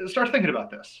 start thinking about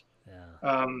this."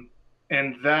 Yeah.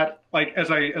 And that, like,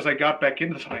 as I got back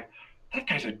into this, I'm like, that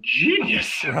guy's a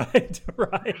genius. Right.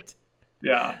 Right.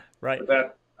 Yeah. Right. But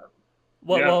that.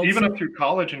 Well, even up through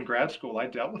college and grad school, I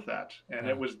dealt with that, and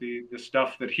it was the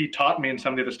stuff that he taught me, and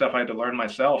some of the other stuff I had to learn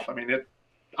myself. I mean,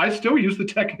 I still use the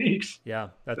techniques. Yeah,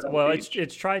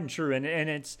 it's tried and true, and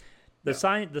it's the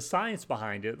science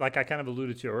behind it. Like I kind of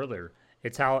alluded to earlier,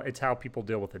 it's how people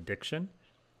deal with addiction.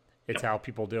 It's how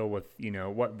people deal with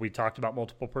what we talked about,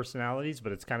 multiple personalities,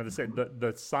 but it's kind of the same.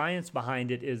 The science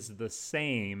behind it is the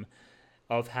same.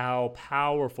 Of how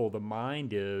powerful the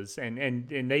mind is, and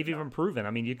they've even proven.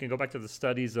 I mean, you can go back to the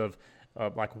studies of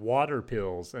like water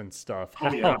pills and stuff.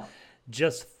 How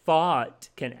just thought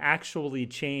can actually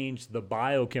change the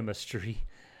biochemistry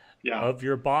of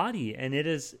your body, and it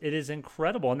is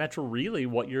incredible. And that's really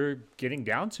what you're getting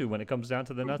down to when it comes down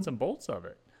to the nuts and bolts of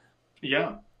it.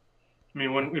 Yeah, I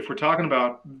mean, if we're talking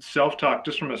about self-talk,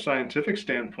 just from a scientific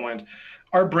standpoint,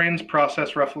 our brains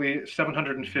process roughly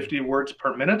 750 words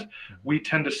per minute. We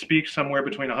tend to speak somewhere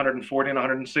between 140 and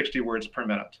 160 words per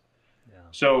minute. Yeah.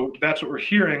 So that's what we're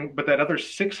hearing. But that other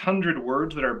 600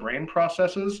 words that our brain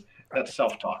processes, that's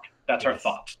self-talk. That's our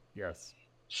thoughts. Yes.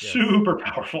 Super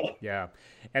powerful. Yeah.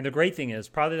 And the great thing is,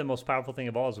 probably the most powerful thing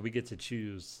of all is we get to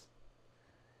choose.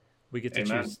 We get to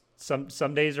choose.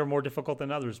 Some days are more difficult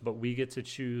than others, but we get to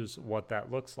choose what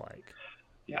that looks like.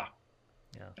 Yeah.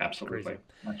 Yeah, absolutely. Crazy.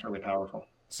 That's really powerful.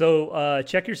 So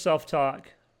check your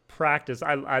self-talk, practice.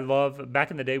 I love,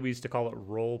 back in the day, we used to call it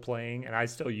role playing, and I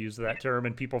still use that term,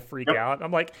 and people freak out.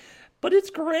 I'm like, but it's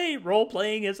great. Role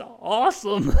playing is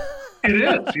awesome. It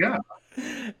is, yeah.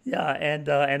 Yeah,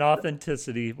 and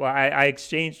authenticity. Well, I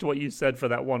exchanged what you said for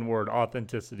that one word,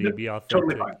 authenticity. Yep, be authentic.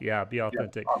 totally fine. Yeah, be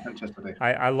authentic. Yep, authenticity.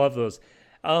 I love those.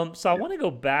 So I want to go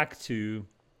back to,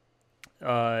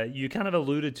 you kind of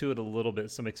alluded to it a little bit,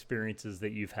 some experiences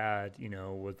that you've had,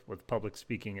 with public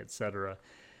speaking, et cetera.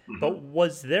 Mm-hmm. But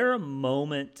was there a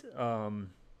moment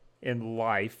in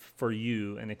life for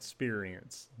you, an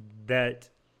experience that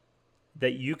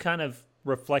you kind of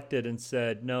reflected and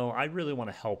said, no, I really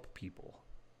want to help people.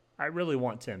 I really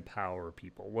want to empower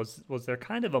people. Was there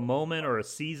kind of a moment or a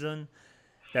season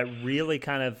that really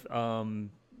kind of,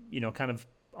 kind of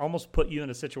almost put you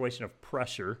in a situation of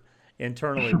pressure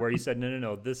internally where you said,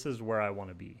 no, this is where I want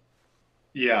to be?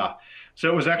 Yeah. So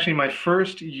it was actually my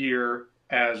first year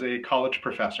as a college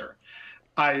professor.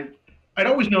 I'd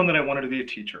always known that I wanted to be a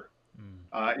teacher.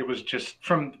 It was just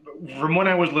from when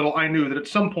I was little, I knew that at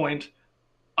some point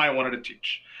I wanted to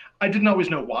teach. I didn't always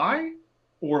know why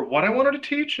or what I wanted to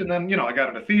teach. And then, I got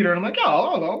into theater and I'm like,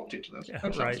 oh, I'll teach this.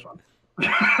 That sounds fun.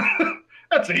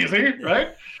 That's easy,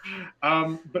 right?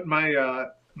 But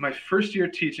my first year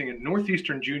teaching at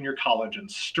Northeastern Junior College in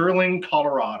Sterling,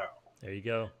 Colorado. There you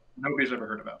go. Nobody's ever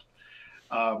heard about.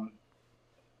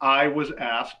 I was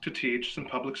asked to teach some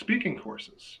public speaking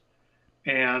courses.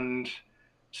 And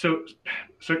so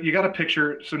you got a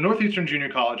picture. So Northeastern Junior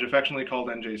College, affectionately called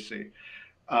NJC,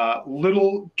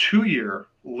 little 2-year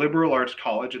liberal arts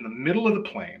college in the middle of the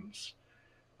plains.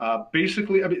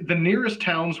 Basically, the nearest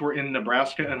towns were in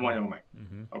Nebraska and Wyoming.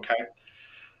 Mm-hmm. Okay.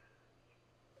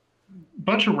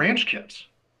 Bunch of ranch kids,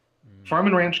 farm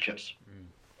and ranch kids.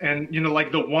 And,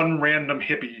 like the one random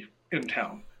hippie in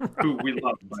town who we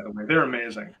love, by the way. They're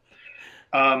amazing.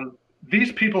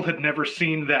 These people had never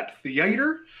seen that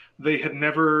theater. They had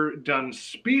never done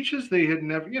speeches. They had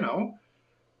never,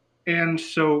 And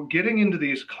so getting into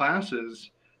these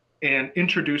classes and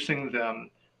introducing them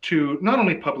to not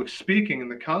only public speaking and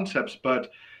the concepts,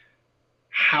 but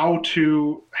how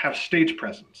to have stage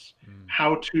presence,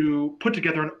 how to put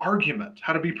together an argument,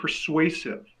 how to be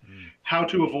persuasive, how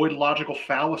to avoid logical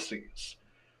fallacies,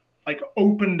 like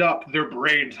opened up their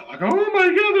brains. Like, oh my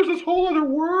God, there's this whole other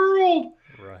world.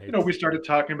 Right. We started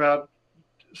talking about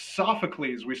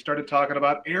Sophocles, we started talking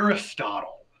about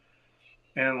Aristotle,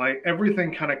 and like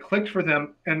everything kind of clicked for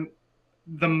them. And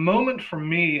the moment for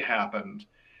me happened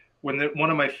when one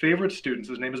of my favorite students,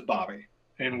 his name is Bobby,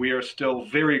 and we are still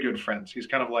very good friends. He's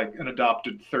kind of like an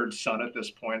adopted third son at this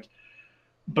point.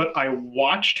 But I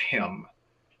watched him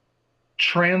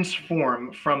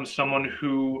transform from someone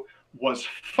who was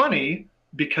funny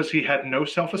because he had no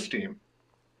self-esteem.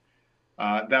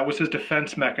 That was his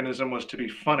defense mechanism, was to be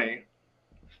funny,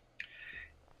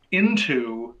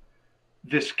 into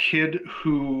this kid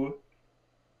who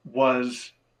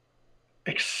was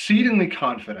exceedingly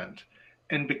confident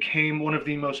and became one of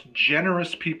the most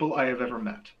generous people I have ever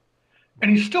met.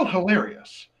 And he's still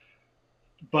hilarious,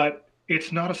 but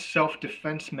it's not a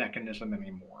self-defense mechanism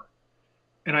anymore.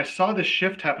 And I saw this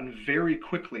shift happen very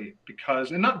quickly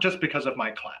because, and not just because of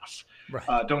my class.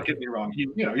 Right. Don't get me wrong.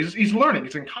 He's learning.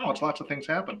 He's in college. Lots of things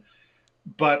happen.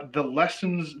 But the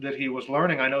lessons that he was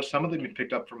learning, I know some of them he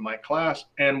picked up from my class.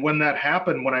 And when that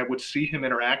happened, when I would see him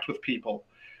interact with people,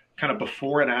 kind of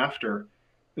before and after,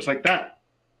 it's like that.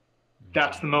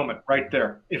 That's the moment right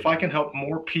there. If I can help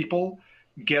more people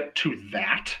get to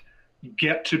that,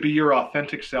 get to be your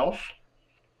authentic self,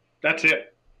 that's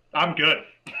it. I'm good.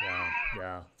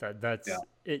 Yeah. That's Yeah.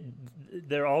 it.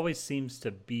 There always seems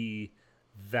to be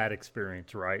that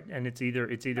experience, right? And it's either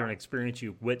an experience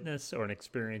you witness or an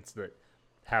experience that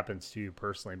happens to you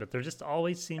personally. But there just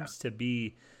always seems to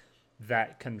be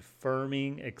that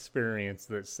confirming experience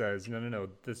that says, no,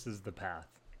 this is the path.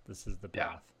 This is the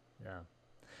path. Yeah.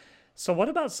 So what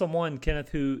about someone, Kenneth,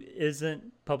 who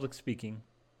isn't public speaking?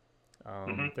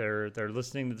 They're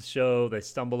listening to the show. They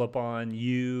stumble upon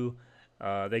you.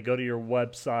 They go to your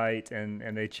website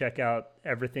and they check out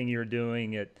everything you're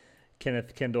doing at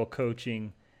Kenneth Kendall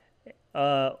Coaching.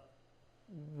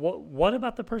 What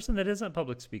about the person that isn't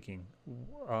public speaking?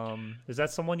 Is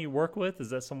that someone you work with? Is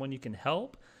that someone you can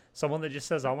help? Someone that just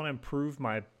says, I want to improve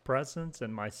my presence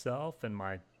and myself and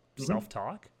my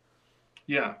self-talk?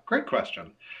 Yeah, great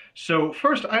question. So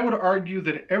first, I would argue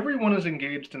that everyone is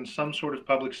engaged in some sort of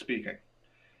public speaking.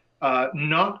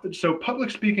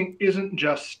 Public speaking isn't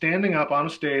just standing up on a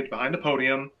stage behind a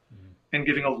podium and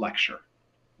giving a lecture.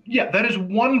 Yeah, that is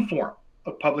one form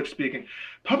of public speaking.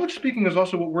 Public speaking is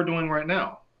also what we're doing right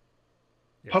now.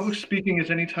 Yes. Public speaking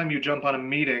is anytime you jump on a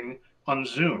meeting on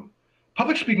Zoom.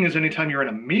 Public speaking is anytime you're in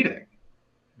a meeting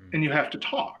and you have to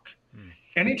talk.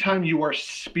 Anytime you are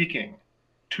speaking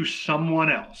to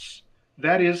someone else,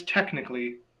 that is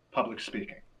technically public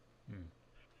speaking.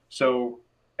 So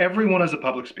everyone is a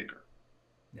public speaker,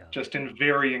 just in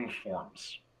varying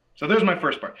forms. So there's my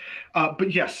first part.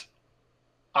 But yes,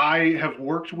 I have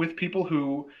worked with people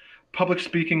who public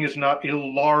speaking is not a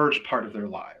large part of their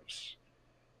lives.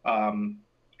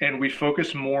 And we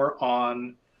focus more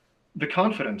on the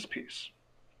confidence piece.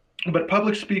 But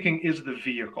public speaking is the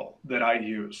vehicle that I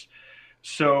use.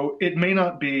 So it may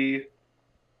not be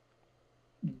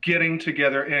getting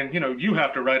together and, you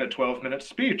have to write a 12-minute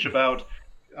speech about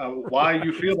why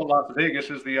you feel that Las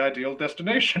Vegas is the ideal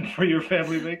destination for your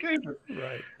family vacation.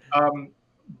 Right.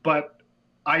 But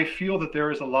I feel that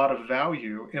there is a lot of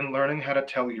value in learning how to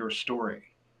tell your story.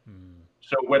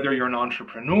 So whether you're an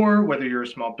entrepreneur, whether you're a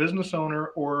small business owner,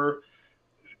 or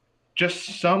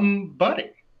just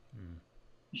somebody,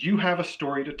 you have a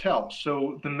story to tell.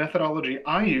 So the methodology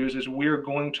I use is we're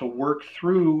going to work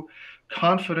through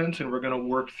confidence and we're going to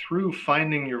work through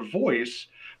finding your voice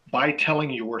by telling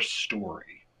your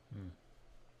story.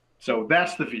 So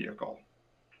that's the vehicle.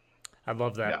 I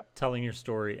love that. Yeah. Telling your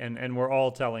story. And we're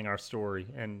all telling our story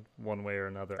in one way or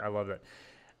another. I love that.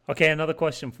 Okay, another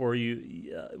question for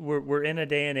you. We're in a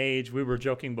day and age, we were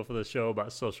joking before the show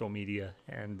about social media.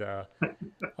 And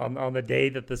on the day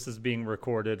that this is being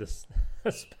recorded,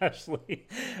 especially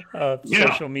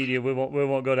social media, we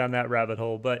won't go down that rabbit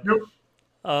hole. But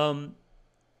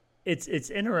it's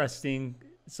interesting.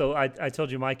 So I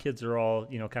told you my kids are all,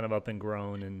 kind of up and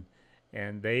grown,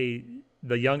 and the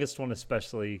youngest one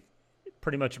especially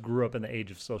pretty much grew up in the age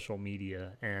of social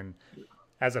media. And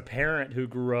as a parent who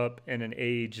grew up in an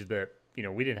age that,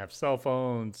 we didn't have cell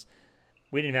phones,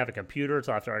 we didn't have a computer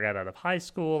until after I got out of high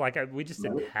school. We just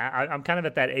didn't have, I'm kind of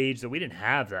at that age that we didn't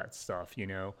have that stuff,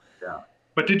 Yeah.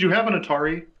 But did you have an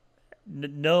Atari?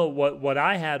 No, what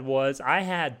I had was I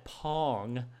had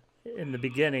Pong in the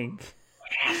beginning.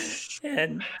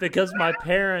 And because my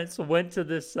parents went to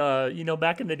this,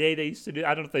 back in the day, they used to do,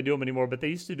 I don't know if they do them anymore, but they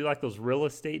used to do like those real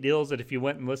estate deals that if you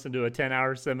went and listened to a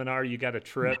 10-hour seminar, you got a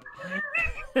trip.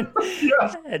 and,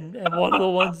 Yes. and one of the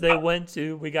ones they went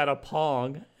to, we got a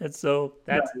Pong. And so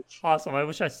that's Nice. awesome. I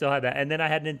wish I still had that. And then I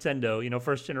had Nintendo,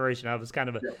 first generation. I was kind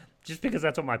of Yeah. just because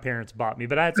that's what my parents bought me,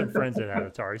 but I had some friends that had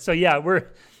Atari. So yeah, we're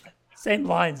same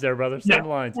lines there, brother. Yeah, Same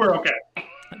lines. we're okay.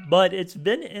 But it's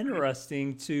been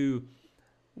interesting to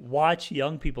watch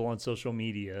young people on social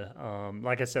media.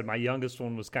 Like I said, my youngest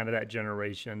one was kind of that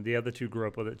generation. The other two grew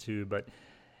up with it too.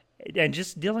 And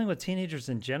just dealing with teenagers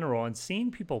in general and seeing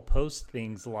people post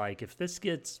things like, if this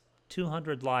gets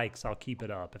 200 likes, I'll keep it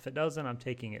up. If it doesn't, I'm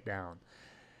taking it down.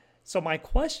 So my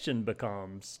question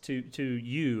becomes to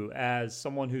you as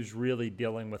someone who's really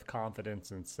dealing with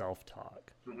confidence and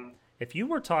self-talk. Mm-hmm. If you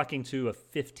were talking to a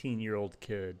 15-year-old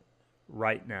kid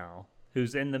right now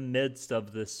who's in the midst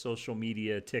of this social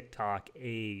media TikTok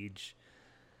age,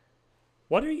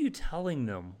 what are you telling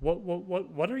them?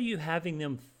 What are you having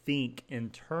them think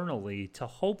internally to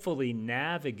hopefully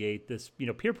navigate this?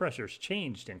 Peer pressure's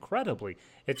changed incredibly.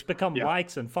 It's become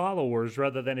likes and followers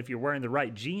rather than if you're wearing the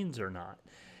right jeans or not.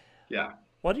 Yeah.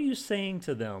 What are you saying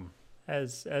to them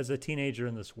as a teenager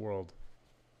in this world?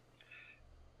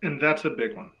 And that's a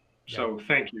big one. Yeah. So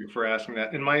thank you for asking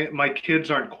that. And my kids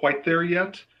aren't quite there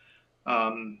yet,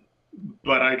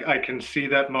 but I can see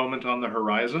that moment on the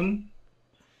horizon.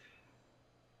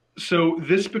 So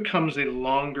this becomes a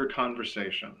longer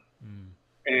conversation.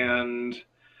 And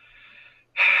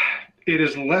it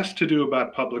is less to do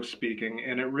about public speaking,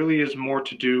 and it really is more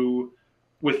to do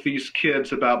with these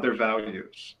kids about their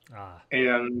values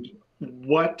and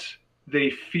what they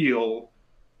feel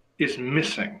is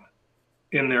missing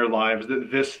in their lives that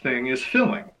this thing is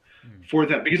filling for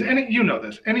them. Because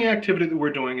any activity that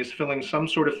we're doing is filling some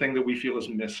sort of thing that we feel is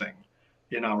missing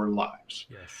in our lives.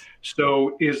 Yes.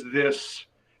 So is this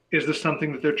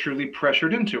something that they're truly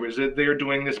pressured into? Is it they're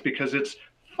doing this because it's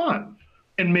fun?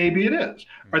 And maybe it is.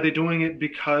 Are they doing it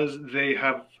because they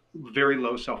have very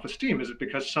low self-esteem? Is it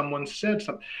because someone said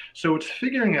something? So it's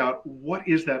figuring out what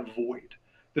is that void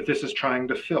that this is trying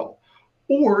to fill.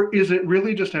 Or is it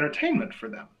really just entertainment for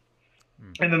them?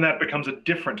 And then that becomes a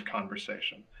different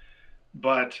conversation.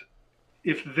 But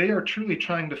if they are truly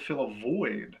trying to fill a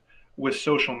void with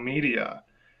social media,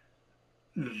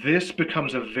 this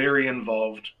becomes a very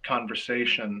involved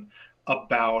conversation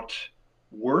about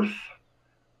worth,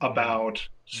 about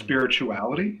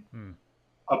spirituality,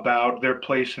 about their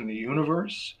place in the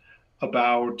universe,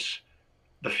 about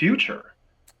the future.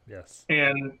 Yes.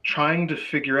 And trying to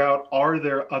figure out, are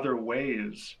there other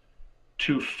ways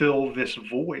to fill this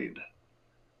void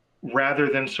rather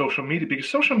than social media? Because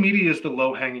social media is the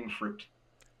low-hanging fruit.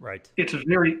 Right. It's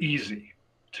very easy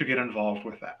to get involved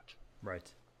with that. Right.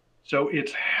 So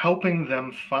it's helping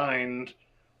them find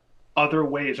other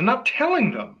ways and not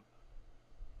telling them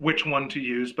which one to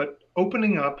use, but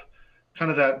opening up kind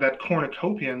of that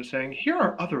cornucopia and saying, here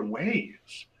are other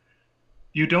ways.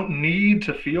 You don't need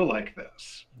to feel like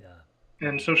this. Yeah.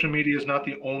 And social media is not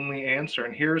the only answer.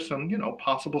 And here are some,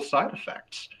 possible side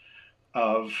effects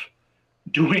of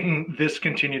doing this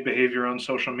continued behavior on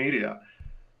social media.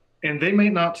 And they may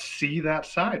not see that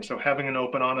side. So having an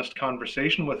open, honest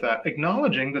conversation with that,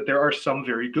 acknowledging that there are some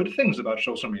very good things about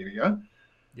social media,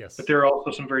 yes, but there are also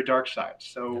some very dark sides.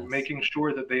 So yes, making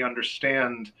sure that they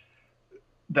understand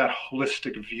that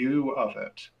holistic view of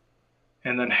it,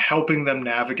 and then helping them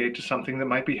navigate to something that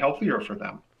might be healthier for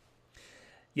them.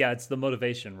 Yeah, it's the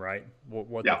motivation, right?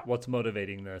 What's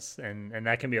motivating this, and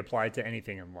that can be applied to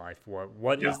anything in life.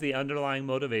 What is the underlying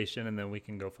motivation, and then we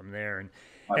can go from there.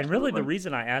 And really, the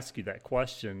reason I ask you that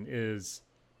question is,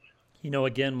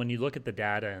 again, when you look at the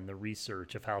data and the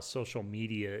research of how social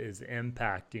media is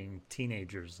impacting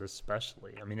teenagers,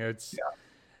 especially, I mean,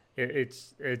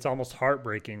 it's almost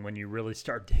heartbreaking when you really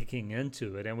start digging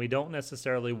into it. And we don't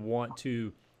necessarily want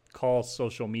to call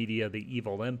social media the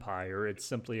evil empire. It's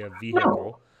simply a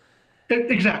vehicle.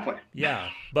 Exactly. Yeah.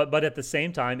 But at the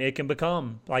same time, it can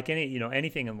become like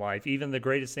anything in life, even the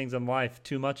greatest things in life,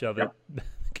 too much of it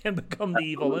can become the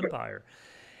evil empire.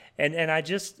 And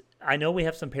I know we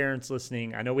have some parents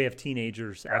listening. I know we have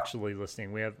teenagers actually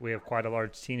listening. We have quite a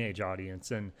large teenage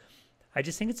audience, and I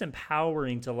just think it's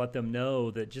empowering to let them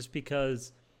know that just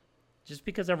because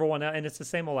everyone else, and it's the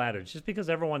same old adage, just because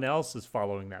everyone else is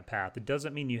following that path, it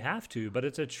doesn't mean you have to, but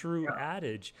it's a true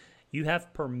adage. You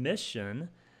have permission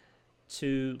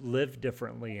to live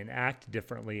differently and act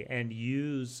differently and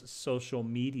use social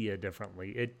media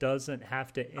differently. It doesn't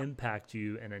have to impact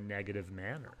you in a negative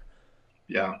manner.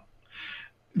 Yeah.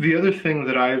 The other thing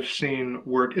that I've seen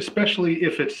work, especially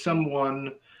if it's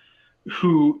someone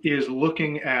who is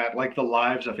looking at like the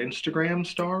lives of Instagram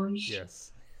stars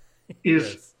Yes.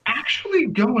 is Yes. actually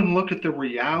go and look at the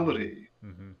reality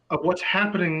Mm-hmm. of what's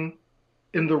happening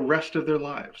in the rest of their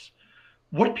lives.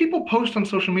 What people post on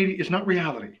social media is not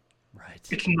reality. Right.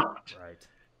 It's not. Right.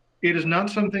 It is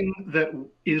not something that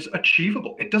is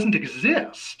achievable. It doesn't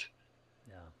exist.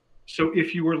 Yeah. So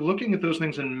if you are looking at those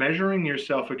things and measuring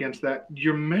yourself against that,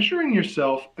 you're measuring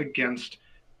yourself against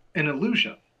an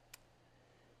illusion.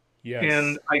 And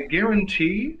Yes. I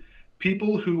guarantee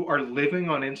people who are living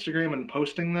on Instagram and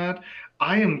posting that,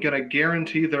 I am going to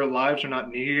guarantee their lives are not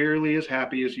nearly as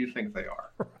happy as you think they are.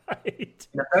 Right.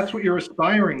 And if that's what you're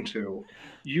aspiring to,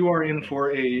 you are in Yeah.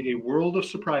 for a world of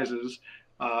surprises,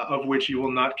 of which you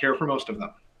will not care for most of them.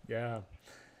 Yeah.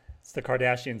 It's the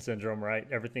Kardashian syndrome, right?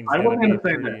 Everything's I got to wasn't going be to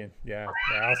say pretty. that. And yeah,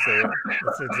 I'll say it.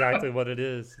 It's exactly what it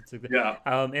is. Yeah.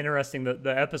 Interesting.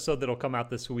 The episode that'll come out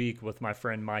this week with my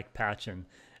friend Mike Patchen,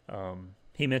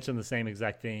 he mentioned the same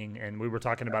exact thing, and we were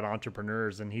talking about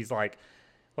entrepreneurs, and he's like,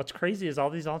 what's crazy is all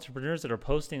these entrepreneurs that are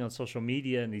posting on social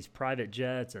media and these private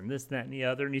jets and this, that, and the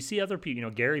other. And you see other people,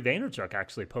 Gary Vaynerchuk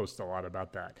actually posts a lot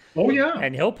about that. Oh, yeah.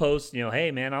 And he'll post, hey,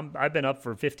 man, I've been up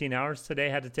for 15 hours today,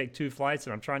 had to take 2 flights,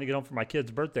 and I'm trying to get home for my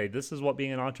kid's birthday. This is what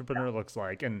being an entrepreneur looks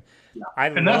like. And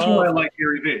that's why I like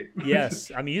Gary Vee.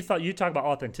 Yes. I mean, you talk about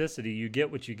authenticity. You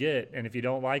get what you get. And if you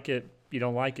don't like it, you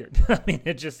don't like it. I mean,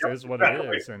 it just is what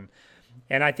it is.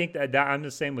 And I think that I'm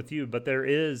the same with you. But there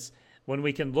is, when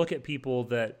we can look at people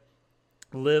that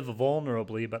live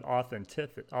vulnerably but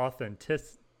authentic,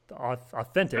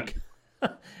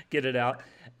 get it out,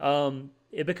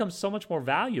 it becomes so much more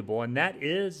valuable. And that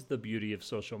is the beauty of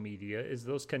social media, is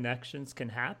those connections can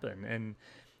happen.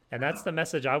 And that's the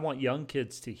message I want young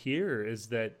kids to hear, is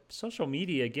that social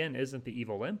media, again, isn't the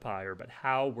evil empire, but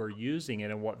how we're using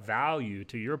it and what value,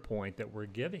 to your point, that we're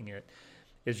giving it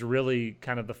is really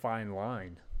kind of the fine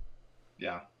line.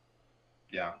 Yeah.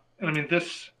 Yeah. And I mean,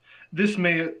 this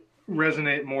may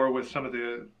resonate more with some of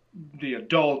the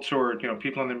adults or,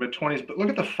 people in their mid-20s, but look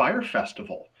at the Fire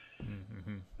Festival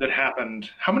that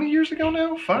happened how many years ago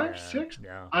now? 5, 6?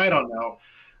 Yeah. I don't know.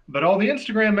 But all the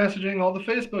Instagram messaging, all the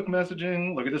Facebook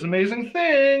messaging, look at this amazing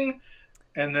thing.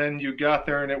 And then you got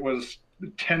there and it was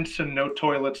tents and no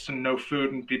toilets and no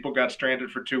food, and people got stranded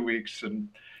for 2 weeks and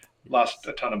lost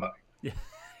a ton of money. Yeah,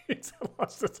 it's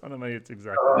lost a ton of money. It's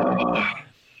exactly right.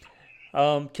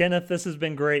 Kenneth, this has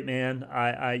been great, man.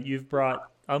 You've brought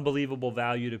unbelievable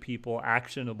value to people,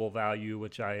 actionable value,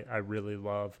 which I really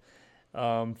love.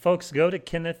 Folks, go to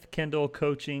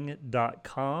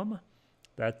KennethKendallCoaching.com.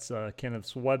 That's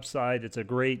Kenneth's website. It's a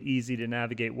great, easy to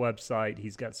navigate website.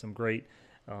 He's got some great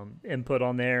input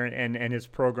on there, and his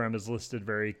program is listed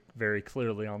very, very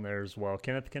clearly on there as well.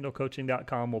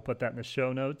 KennethKendallCoaching.com. We'll put that in the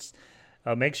show notes.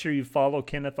 Make sure you follow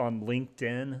Kenneth on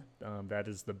LinkedIn. That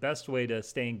is the best way to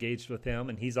stay engaged with him,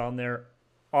 and he's on there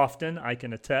often, I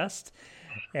can attest.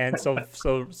 And so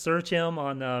search him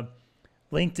on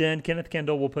LinkedIn. Kenneth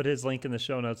Kendall, we'll put his link in the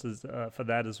show notes for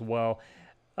that as well.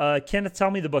 Kenneth, tell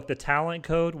me the book, The Talent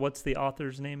Code. What's the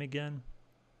author's name again?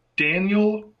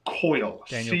 Daniel Coyle.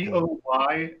 Daniel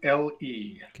Coyle.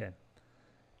 Okay.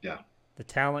 Yeah. The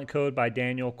Talent Code by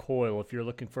Daniel Coyle. If you're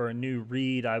looking for a new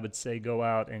read, I would say go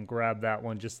out and grab that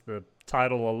one. Just the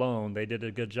title alone, they did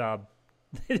a good job.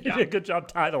 They did a good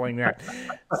job titling that.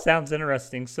 Sounds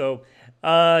interesting. So,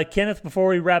 Kenneth, before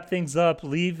we wrap things up,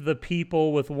 leave the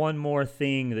people with one more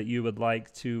thing that you would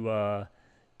like to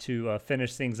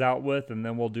finish things out with, and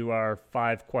then we'll do our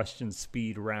 5-question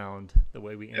speed round the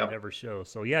way we end every show.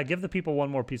 So, yeah, give the people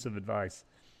one more piece of advice.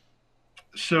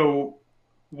 So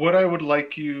what I would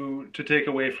like you to take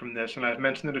away from this, and I've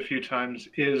mentioned it a few times,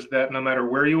 is that no matter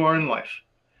where you are in life,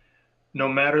 no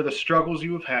matter the struggles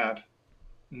you have had,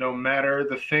 no matter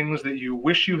the things that you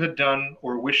wish you had done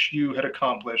or wish you had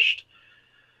accomplished,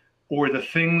 or the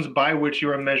things by which you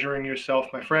are measuring yourself,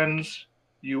 my friends,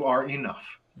 you are enough.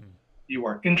 You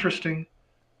are interesting.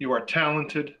 You are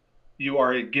talented. You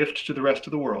are a gift to the rest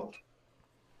of the world.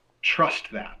 Trust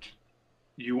that.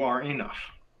 You are enough.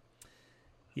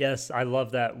 Yes, I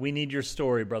love that. We need your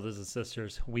story, brothers and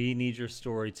sisters. We need your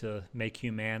story to make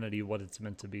humanity what it's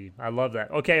meant to be. I love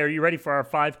that. Okay, are you ready for our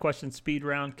 5-question speed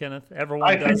round, Kenneth?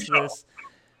 Everyone does this.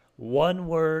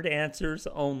 1-word answers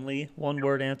only.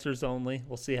 1-word answers only.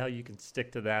 We'll see how you can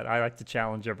stick to that. I like to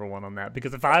challenge everyone on that,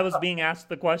 because if I was being asked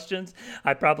the questions,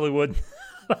 I probably wouldn't.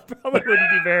 I probably wouldn't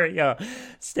be very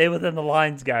stay within the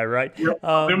lines guy, right? Yep,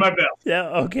 do my best. Yeah.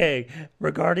 Okay.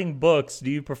 Regarding books, do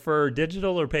you prefer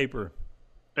digital or paper?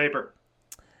 Paper.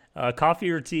 Coffee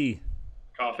or tea?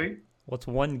 Coffee. What's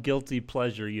one guilty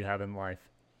pleasure you have in life?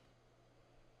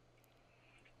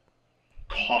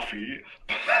 Coffee.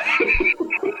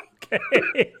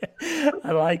 Okay.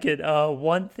 I like it.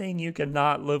 One thing you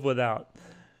cannot live without.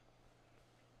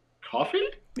 Coffee?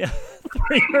 Yeah,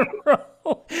 3 in a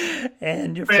row.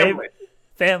 And your Family. family.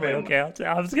 Family. Okay,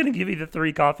 I was going to give you the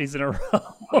 3 coffees in a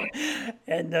row.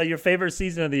 And your favorite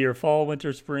season of the year: fall,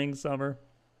 winter, spring, summer.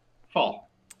 Fall.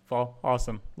 Fall.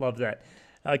 Awesome. Love that.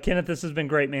 Kenneth, this has been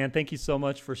great, man. Thank you so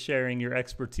much for sharing your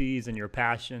expertise and your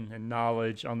passion and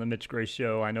knowledge on the Mitch Gray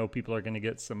Show. I know people are going to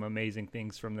get some amazing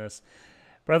things from this.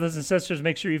 Brothers and sisters,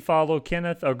 make sure you follow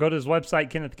Kenneth, or go to his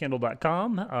website,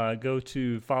 kennethkendall.com. Go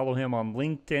to follow him on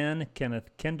LinkedIn, Kenneth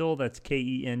Kendall. That's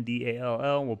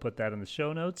Kendall. We'll put that in the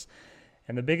show notes.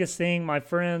 And the biggest thing, my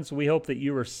friends, we hope that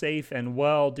you are safe and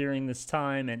well during this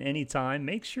time and any time.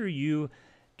 Make sure you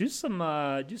do some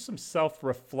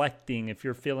self-reflecting if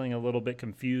you're feeling a little bit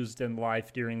confused in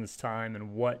life during this time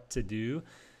and what to do.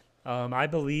 I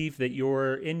believe that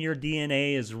in your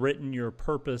DNA is written your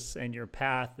purpose and your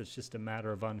path. It's just a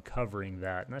matter of uncovering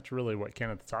that. And that's really what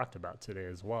Kenneth talked about today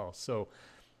as well. So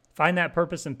find that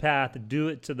purpose and path, do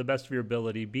it to the best of your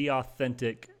ability, be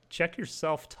authentic, check your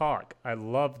self-talk. I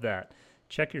love that.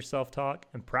 Check your self-talk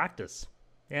and practice.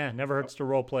 Yeah, never hurts to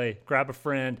role play. Grab a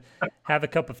friend, have a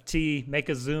cup of tea, make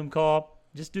a Zoom call.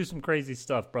 Just do some crazy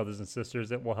stuff, brothers and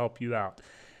sisters. It will help you out.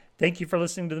 Thank you for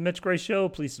listening to The Mitch Gray Show.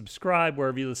 Please subscribe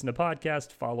wherever you listen to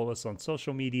podcasts. Follow us on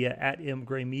social media at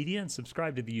mgraymedia and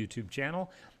subscribe to the YouTube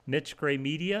channel, Mitch Gray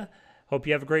Media. Hope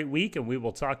you have a great week, and we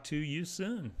will talk to you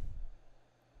soon.